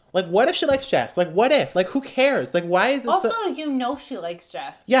girl. Like, what if she likes Jess? Like, what if? Like, who cares? Like, why is this also, she likes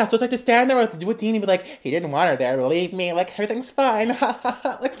Jess. Yeah, so it's like to stand there with Dean and be like, he didn't want her there, believe me, like, everything's fine.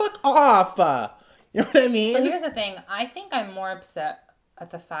 Like, fuck off. You know what I mean? So here's the thing. I think I'm more upset at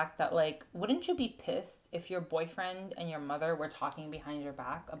the fact that, like, wouldn't you be pissed if your boyfriend and your mother were talking behind your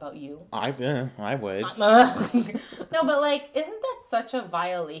back about you? I would. No, but, like, isn't that such a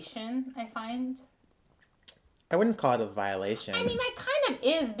violation, I find? I wouldn't call it a violation. I mean, it kind of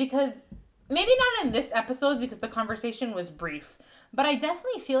is, because maybe not in this episode because the conversation was brief, but I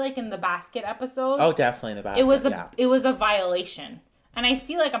definitely feel like in the basket episode. Oh, definitely in the basket. It was a violation, and I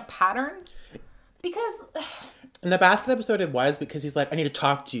see like a pattern because. In the basket episode, it was because he's like, I need to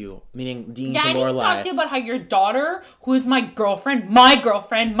talk to you, meaning Dean to Lorelai. I need to talk to you about how your daughter, who is my girlfriend,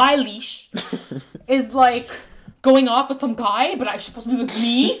 my leash, is like going off with some guy, but she's supposed to be with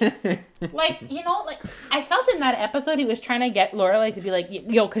me. Like, I felt in that episode he was trying to get Lorelai to be like,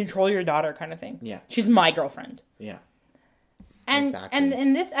 yo, control your daughter kind of thing. Yeah. She's my girlfriend. Yeah. And exactly. And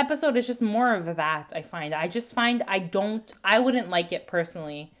in this episode, it's just more of that, I find. I wouldn't like it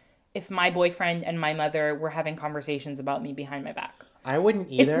personally if my boyfriend and my mother were having conversations about me behind my back. I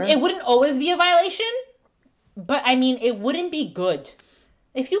wouldn't either. It wouldn't always be a violation, but I mean, it wouldn't be good.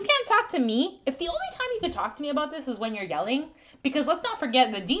 If you can't talk to me, if the only time you could talk to me about this is when you're yelling, because let's not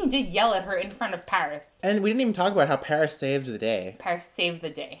forget that Dean did yell at her in front of Paris. And we didn't even talk about how Paris saved the day. Paris saved the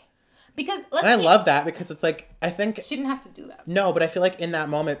day. Because I love that, because it's like, I think she didn't have to do that. No, but I feel like in that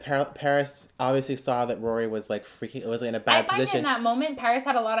moment, Paris obviously saw that Rory was like freaking, was in a bad position. I find in that moment, Paris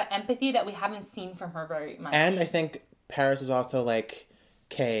had a lot of empathy that we haven't seen from her very much. And I think Paris was also like,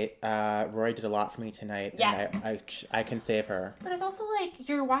 okay, Rory did a lot for me tonight, and I can save her. But it's also like,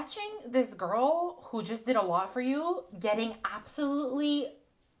 you're watching this girl who just did a lot for you getting absolutely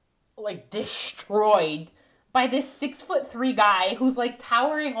like destroyed by this 6'3" guy who's like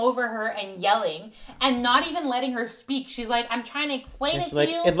towering over her and yelling and not even letting her speak. She's like, I'm trying to explain it to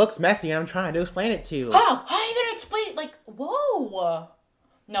you. It looks messy and I'm trying to explain it to you. How are you gonna explain it? Like, whoa.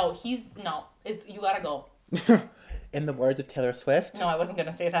 No, you gotta go. in the words of Taylor Swift. No, I wasn't going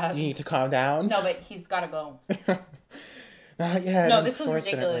to say that. You need to calm down. No, but he's got to go. Not yet, no, this was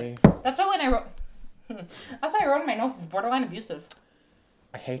ridiculous. That's why I wrote in my notes, it's borderline abusive.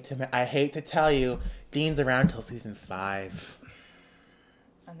 I hate to tell you, Dean's around till season 5.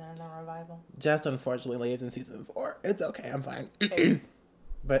 And then the revival. Jess unfortunately leaves in season 4. It's okay, I'm fine.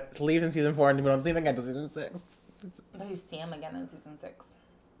 But leaves in season 4 and we don't see him again until season 6. But you see him again in season 6.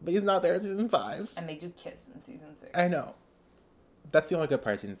 But he's not there in season 5. And they do kiss in season 6. I know. That's the only good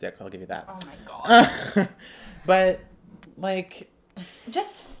part of season 6, I'll give you that. Oh my god. But, like...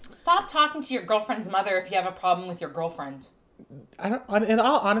 Just stop talking to your girlfriend's mother if you have a problem with your girlfriend. In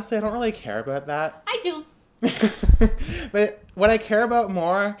all honesty, I don't really care about that. I do. But what I care about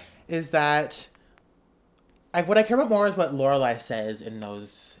more is that... what I care about more is what Lorelai says in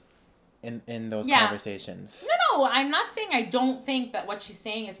those conversations. No, I'm not saying I don't think that what she's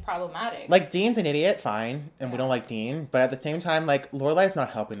saying is problematic. Like, Dean's an idiot, fine, and we don't like Dean, but at the same time, like, Lorelai's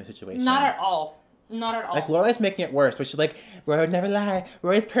not helping the situation. Not at all. Not at all. Like, Lorelai's making it worse, but she's like, Roy would never lie,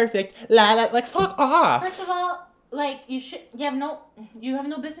 Roy's perfect, like, fuck off! First of all, like, you have no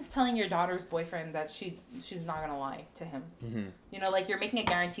business telling your daughter's boyfriend that she's not gonna lie to him. Mm-hmm. You know, like, you're making a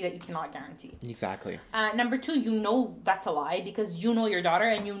guarantee that you cannot guarantee. Exactly. Number 2, you know that's a lie because you know your daughter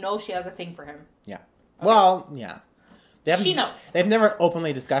and you know she has a thing for him. Yeah. Okay. Well, yeah. She knows. They've never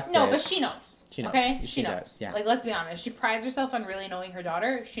openly discussed it. No, but she knows. She knows. Okay? She knows. Does, yeah. Like, let's be honest. She prides herself on really knowing her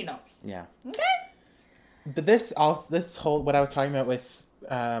daughter. She knows. Yeah. Okay? But this whole, what I was talking about with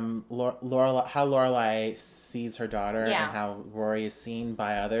Lorelai, how Lorelai sees her daughter and how Rory is seen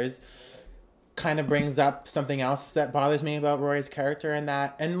by others kind of brings up something else that bothers me about Rory's character and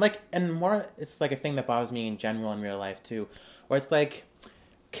more, it's like a thing that bothers me in general in real life too, where it's like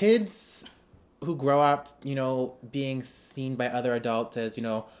kids who grow up, you know, being seen by other adults as, you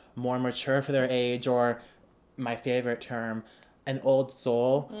know, more mature for their age, or my favorite term, an old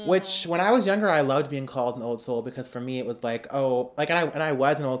soul, which when I was younger, I loved being called an old soul because for me it was like, oh, like, and I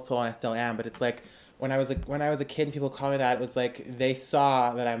was an old soul and I still am, but it's like when I was a kid and people called me that, it was like they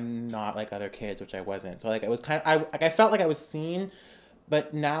saw that I'm not like other kids, which I wasn't. So like it was kind of, I felt like I was seen,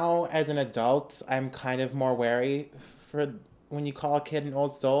 but now as an adult, I'm kind of more wary for when you call a kid an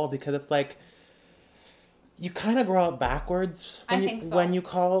old soul because it's like you kind of grow up backwards when you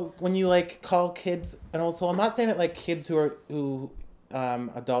call kids an old soul. I'm not saying that like kids who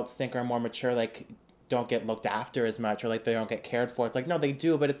adults think are more mature like don't get looked after as much or like they don't get cared for. It's like no, they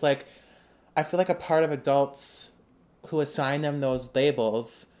do, but it's like I feel like a part of adults who assign them those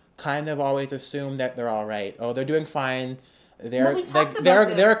labels kind of always assume that they're all right. Oh, they're doing fine. They're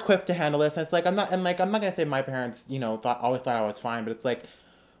equipped to handle this. And it's like I'm not gonna say my parents, you know, always thought I was fine, but it's like,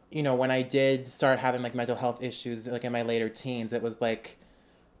 you know, when I did start having like mental health issues like in my later teens, it was like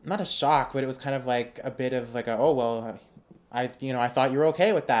not a shock, but it was kind of like a bit of like I thought you were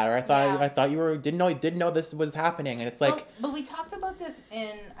okay with that, or I thought you didn't know this was happening, and it's like. But we talked about this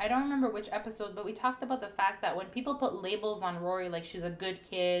in, I don't remember which episode, but we talked about the fact that when people put labels on Rory, like she's a good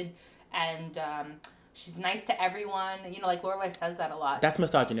kid and she's nice to everyone, you know, like Lorelai says that a lot. That's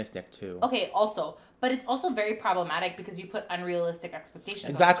misogynistic too. Okay, also. But it's also very problematic because you put unrealistic expectations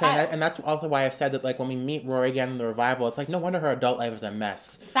exactly, on the child. And that's also why I've said that, like, when we meet Rory again in the revival, it's like, no wonder her adult life is a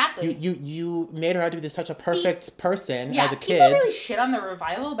mess. Exactly. You made her out to be such a perfect person as a kid. People really shit on the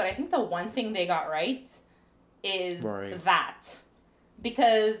revival, but I think the one thing they got right is Rory. That.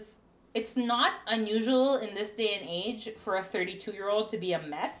 Because it's not unusual in this day and age for a 32-year-old to be a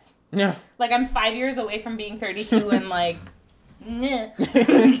mess. Yeah. Like, I'm 5 years away from being 32 and, like... Nah.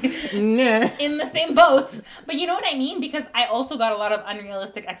 In the same boat. But you know what I mean? Because I also got a lot of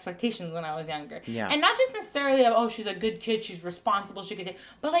unrealistic expectations when I was younger. Yeah. And not just necessarily of, oh, she's a good kid, she's responsible, she could take...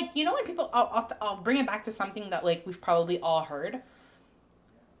 But, like, you know when people... I'll bring it back to something that, like, we've probably all heard.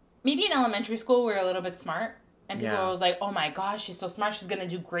 Maybe in elementary school, we were a little bit smart. And people were always like, oh my gosh, she's so smart, she's going to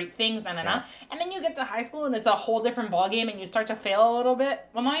do great things, And then you get to high school and it's a whole different ballgame and you start to fail a little bit.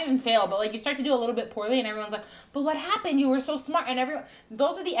 Well, not even fail, but like you start to do a little bit poorly and everyone's like, but what happened? You were so smart. And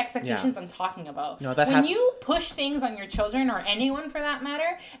those are the expectations I'm talking about. No, when you push things on your children or anyone for that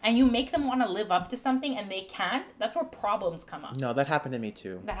matter and you make them want to live up to something and they can't, that's where problems come up. No, that happened to me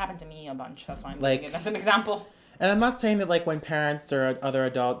too. That happened to me a bunch. That's why I'm using it as an example. And I'm not saying that like when parents or other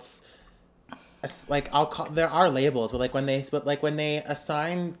adults... Like there are labels, but when they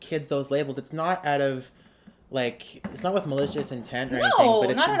assign kids those labels, it's not out of it's not with malicious intent or anything. But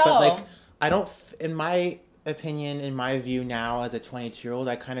it's, not at all. But I don't, in my opinion, in my view now as a 22-year-old,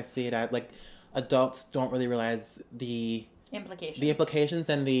 I kind of see it as adults don't really realize the implications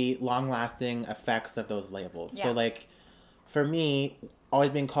and the long-lasting effects of those labels. Yeah. So for me, always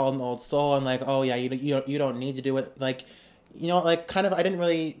being called an old soul and like, oh yeah, you don't need to do it. Like, like kind of, I didn't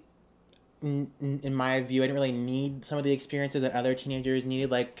really, in my view, I didn't really need some of the experiences that other teenagers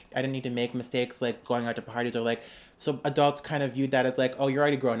needed. Like, I didn't need to make mistakes like going out to parties or like, so adults kind of viewed that as like, oh, you're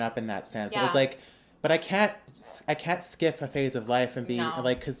already grown up in that sense. Yeah. It was like, but I can't skip a phase of life and be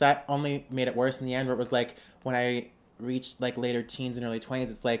like, because that only made it worse in the end, where it was like, when I reached like later teens and early 20s,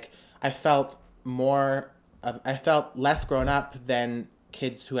 it's like, I felt less grown up than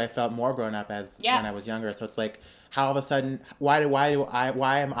kids who I felt more grown up as when I was younger. So it's like, how all of a sudden, why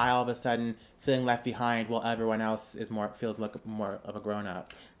am I all of a sudden feeling left behind while everyone else feels like more of a grown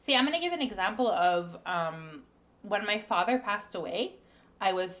up? See, I'm gonna give an example of when my father passed away.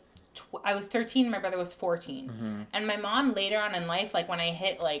 I was 13, my brother was 14. Mm-hmm. And my mom later on in life, like when I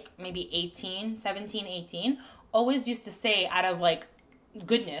hit like maybe 17, 18, always used to say, out of like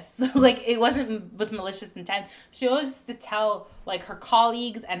goodness, like it wasn't with malicious intent, she always used to tell like her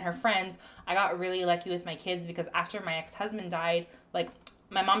colleagues and her friends, I got really lucky with my kids because after my ex-husband died, like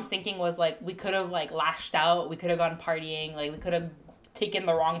my mom's thinking was like, we could have like lashed out, we could have gone partying, like we could have taken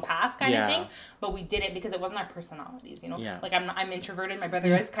the wrong path kind of thing, but we did it because it wasn't our personalities, like I'm introverted, my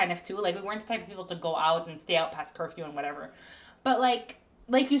brother is kind of too, like we weren't the type of people to go out and stay out past curfew and whatever, but like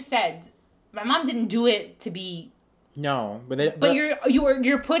you said, my mom didn't do it to be but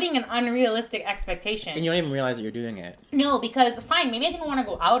you're putting an unrealistic expectation, and you don't even realize that you're doing it. No, because fine, maybe I didn't want to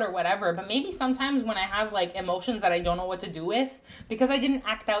go out or whatever, but maybe sometimes when I have like emotions that I don't know what to do with, because I didn't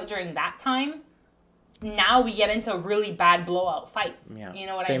act out during that time, now we get into really bad blowout fights. Yeah. You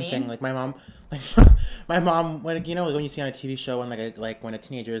know what I mean? Same thing. Like my mom, when when you see on a TV show when when a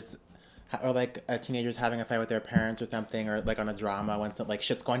teenager's having a fight with their parents or something, or like on a drama when like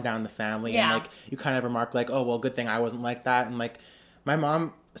shit's going down in the family, and like you kind of remark like, oh well, good thing I wasn't like that, and like my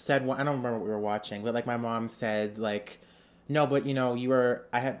mom said, I don't remember what we were watching, but like my mom said like, no, but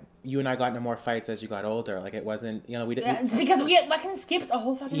you and I got into more fights as you got older. Like it wasn't, we didn't. It's because we fucking skipped a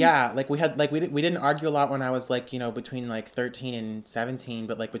whole fucking. Yeah, like we didn't argue a lot when I was like, between like 13 and 17,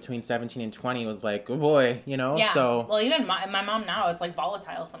 but like between 17 and 20 was like, oh boy, Yeah. So. Well, even my mom now, it's like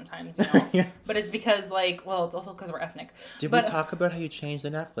volatile sometimes, Yeah. But it's because like, well, it's also because we're ethnic. Did we talk about how you changed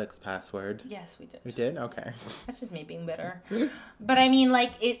the Netflix password? Yes, we did. We did? Okay. That's just me being bitter. But I mean,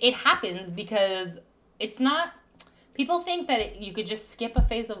 like it happens because it's not. People think that you could just skip a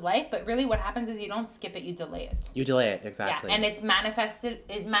phase of life, but really what happens is you don't skip it, you delay it. You delay it, exactly. Yeah, and it manifests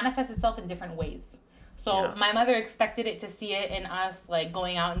itself in different ways. So my mother expected it to see it in us, like,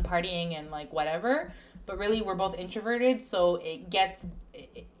 going out and partying and, like, whatever. But really, we're both introverted, so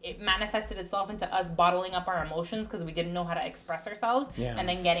it manifested itself into us bottling up our emotions because we didn't know how to express ourselves, and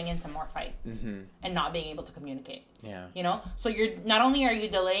then getting into more fights and not being able to communicate. Yeah. So you're not only are you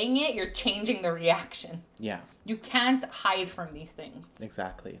delaying it, you're changing the reaction. Yeah. You can't hide from these things.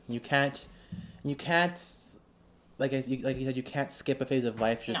 Exactly. You can't. Like you said, you can't skip a phase of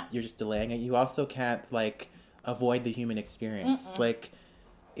life. You're just delaying it. You also can't like avoid the human experience. Mm-mm. Like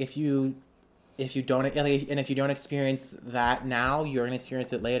if you don't experience that now, you're gonna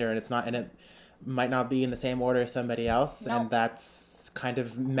experience it later, and it might not be in the same order as somebody else, and that's kind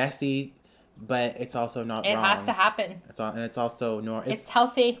of messy, but it's also not wrong. It has to happen. It's also normal. It's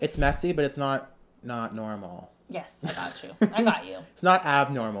healthy. It's messy, but it's not normal. Yes, I got you. I got you. It's not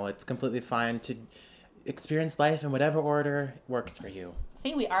abnormal. It's completely fine to experience life in whatever order works for you.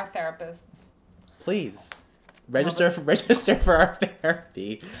 See, we are therapists. Please register for our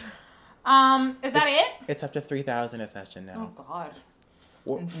therapy. Is that it? It's up to $3,000 a session now. Oh God.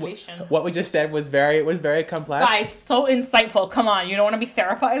 Inflation. What we just said was very complex. Guys, so insightful. Come on, you don't want to be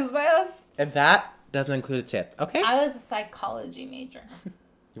therapized by us? And that doesn't include a tip, okay? I was a psychology major.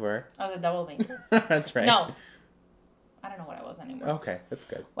 You were? I was a double major. That's right. No. I don't know what I was anymore. Okay, that's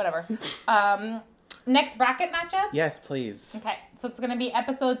good. Whatever. Next bracket matchup? Yes, please. Okay, so it's going to be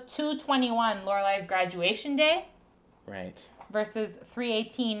episode 221, Lorelai's graduation day. Right. Versus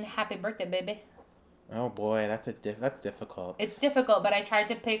 318, happy birthday, baby. Oh boy, that's difficult. It's difficult, but I tried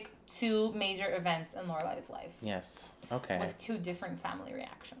to pick two major events in Lorelai's life. Yes. Okay. With two different family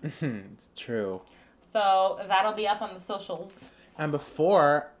reactions. It's true. So that'll be up on the socials. And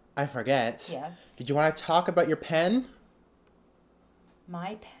before I forget, yes. Did you want to talk about your pen?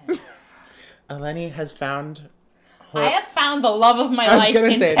 My pen. Eleni has found. I have found the love of my life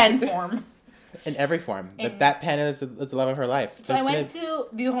in pen form. In every form. That pen is the love of her life. So I went to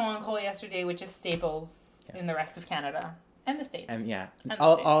Bureau en Cours yesterday, which is Staples in the rest of Canada. And the States. And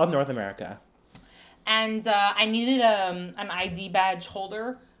all of North America. And I needed an ID badge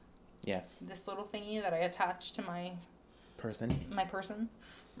holder. Yes. This little thingy that I attached to my... person.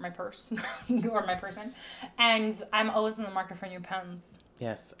 my purse or my person. And I'm always in the market for new pens.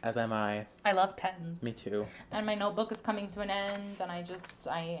 Yes, as am I. I love pens. Me too. And my notebook is coming to an end, and I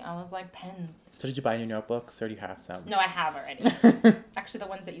was like, pens. So did you buy new notebooks, or do you have some? No, I have already. Actually, the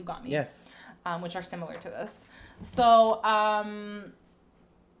ones that you got me. Yes. Which are similar to this. So,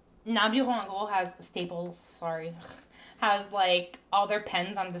 Nabureau en Gros has like all their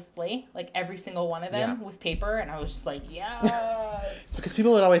pens on display, like every single one of them with paper, and I was just like, yes. It's because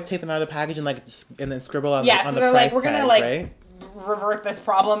people would always take them out of the package and then scribble on so the price they're like, we're tags, gonna like right? revert this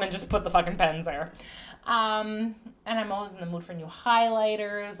problem and just put the fucking pens there. And I'm always in the mood for new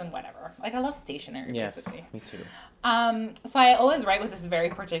highlighters and whatever. Like I love stationery. Yes, basically. me too. So I always write with this very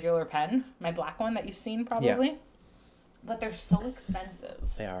particular pen, my black one that you've seen probably. Yeah. But they're so expensive.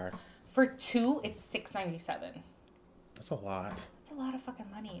 They are. For 2, it's $6.97. That's a lot. It's a lot of fucking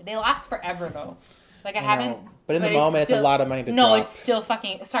money. They last forever though. Like I haven't. But in the moment, it's a lot of money to drop. No, it's still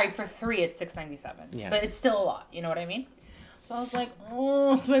fucking. Sorry, for 3, it's $6.97. Yeah. But it's still a lot. You know what I mean? So I was like,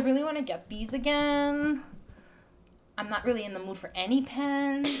 oh, do I really want to get these again? I'm not really in the mood for any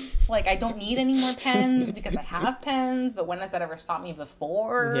pens. Like, I don't need any more pens because I have pens, but when has that ever stopped me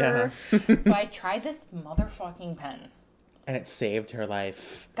before? Yeah. So I tried this motherfucking pen. And it saved her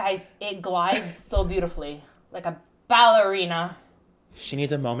life. Guys, it glides so beautifully. Like a ballerina. She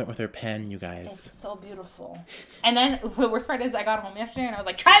needs a moment with her pen, you guys. It's so beautiful. And then the worst part is I got home yesterday and I was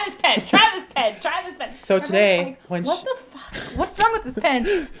like, try this pen, try this pen, try this pen. So and today, like, what the fuck? What's wrong with this pen?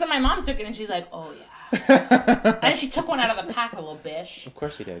 So my mom took it and she's like, oh yeah. And she took one out of the pack, a little bitch. Of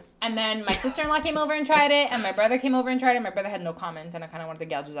course she did. And then my sister-in-law came over and tried it, and my brother came over and tried it. My brother had no comment, and I kind of wanted to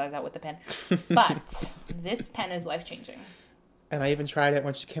gouge his eyes out with the pen. But this pen is life-changing. And I even tried it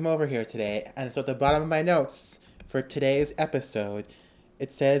when she came over here today. And so at the bottom of my notes for today's episode,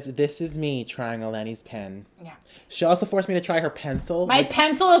 it says, "This is me trying Eleni's pen." Yeah. She also forced me to try her pencil. My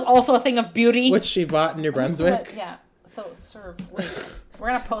pencil is also a thing of beauty. Which she bought in New Brunswick. Yeah. So, wait. We're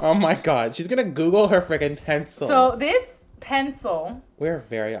going to post Oh my god. She's going to Google her friggin' pencil. So, this pencil... We're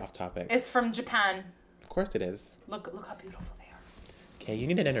very off topic. It's from Japan. Of course it is. Look how beautiful they are. Okay, you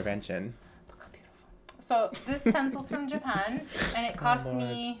need an intervention. Look how beautiful. So, this pencil's from Japan, and it cost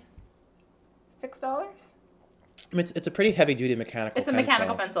me $6. It's a pretty heavy-duty mechanical pencil. It's a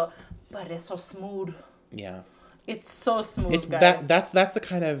mechanical pencil, but it's so smooth. Yeah. It's so smooth, It's guys. That's the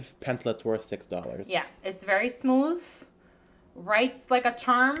kind of pencil that's worth $6. Yeah, it's very smooth. Writes like a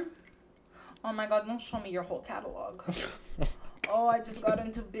charm. Oh my god, don't show me your whole catalog. Oh, I just got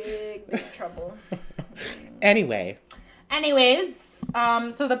into big trouble. Anyways,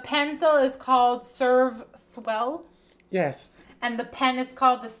 so the pencil is called Serve Swell. Yes. And the pen is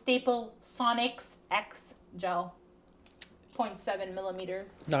called the Staple Sonics X Gel. 0.7 millimeters.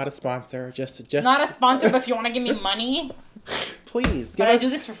 Not a sponsor, just not a sponsor, but if you want to give me money, please. I do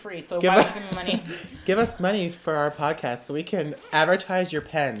this for free, so why would you give me money? Give us money for our podcast so we can advertise your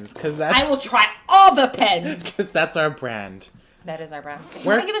pens, I will try all the pens. Because that's our brand. That is our brand. You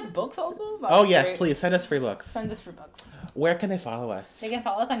want to give us books also? Oh yes, please send us free books. Send us free books. Where can they follow us? They can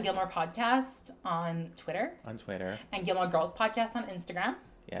follow us on Gilmore Podcast on Twitter. And Gilmore Girls Podcast on Instagram.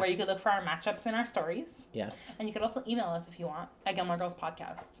 Yes. Where you could look for our matchups and our stories. Yes. And you could also email us if you want at Gilmore Girls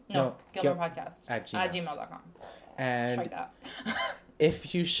Podcast. No, Gilmore Podcast at gmail.com. And try that.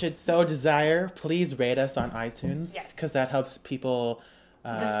 If you should so desire, please rate us on iTunes. Yes. Because that helps people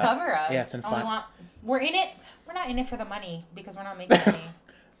discover us. Yes, and find. We're in it. We're not in it for the money because we're not making money.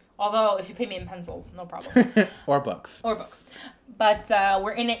 Although, if you pay me in pencils, no problem. Or books. But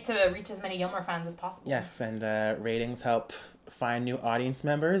we're in it to reach as many Gilmore fans as possible. Yes, and ratings help find new audience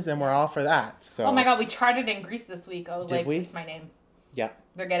members, and we're all for that. So. Oh my god, we charted in Greece this week. I was Did we? It's my name. Yeah.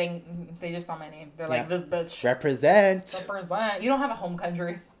 They just saw my name. They're like, this bitch. Represent. You don't have a home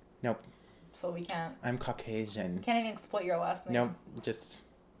country. Nope. So we can't. I'm Caucasian. Can't even exploit your last name. Nope.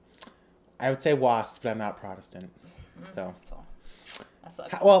 I would say WASP, but I'm not Protestant. So that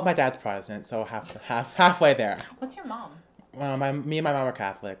sucks. Well, my dad's Protestant, so halfway there. What's your mom? Well, me and my mom are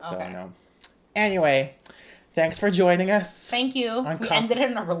Catholic, so no. Anyway, thanks for joining us. Thank you. We ended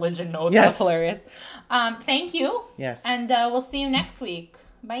it on a religion note. Yes. That was hilarious. Thank you. Yes. And we'll see you next week.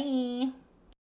 Bye.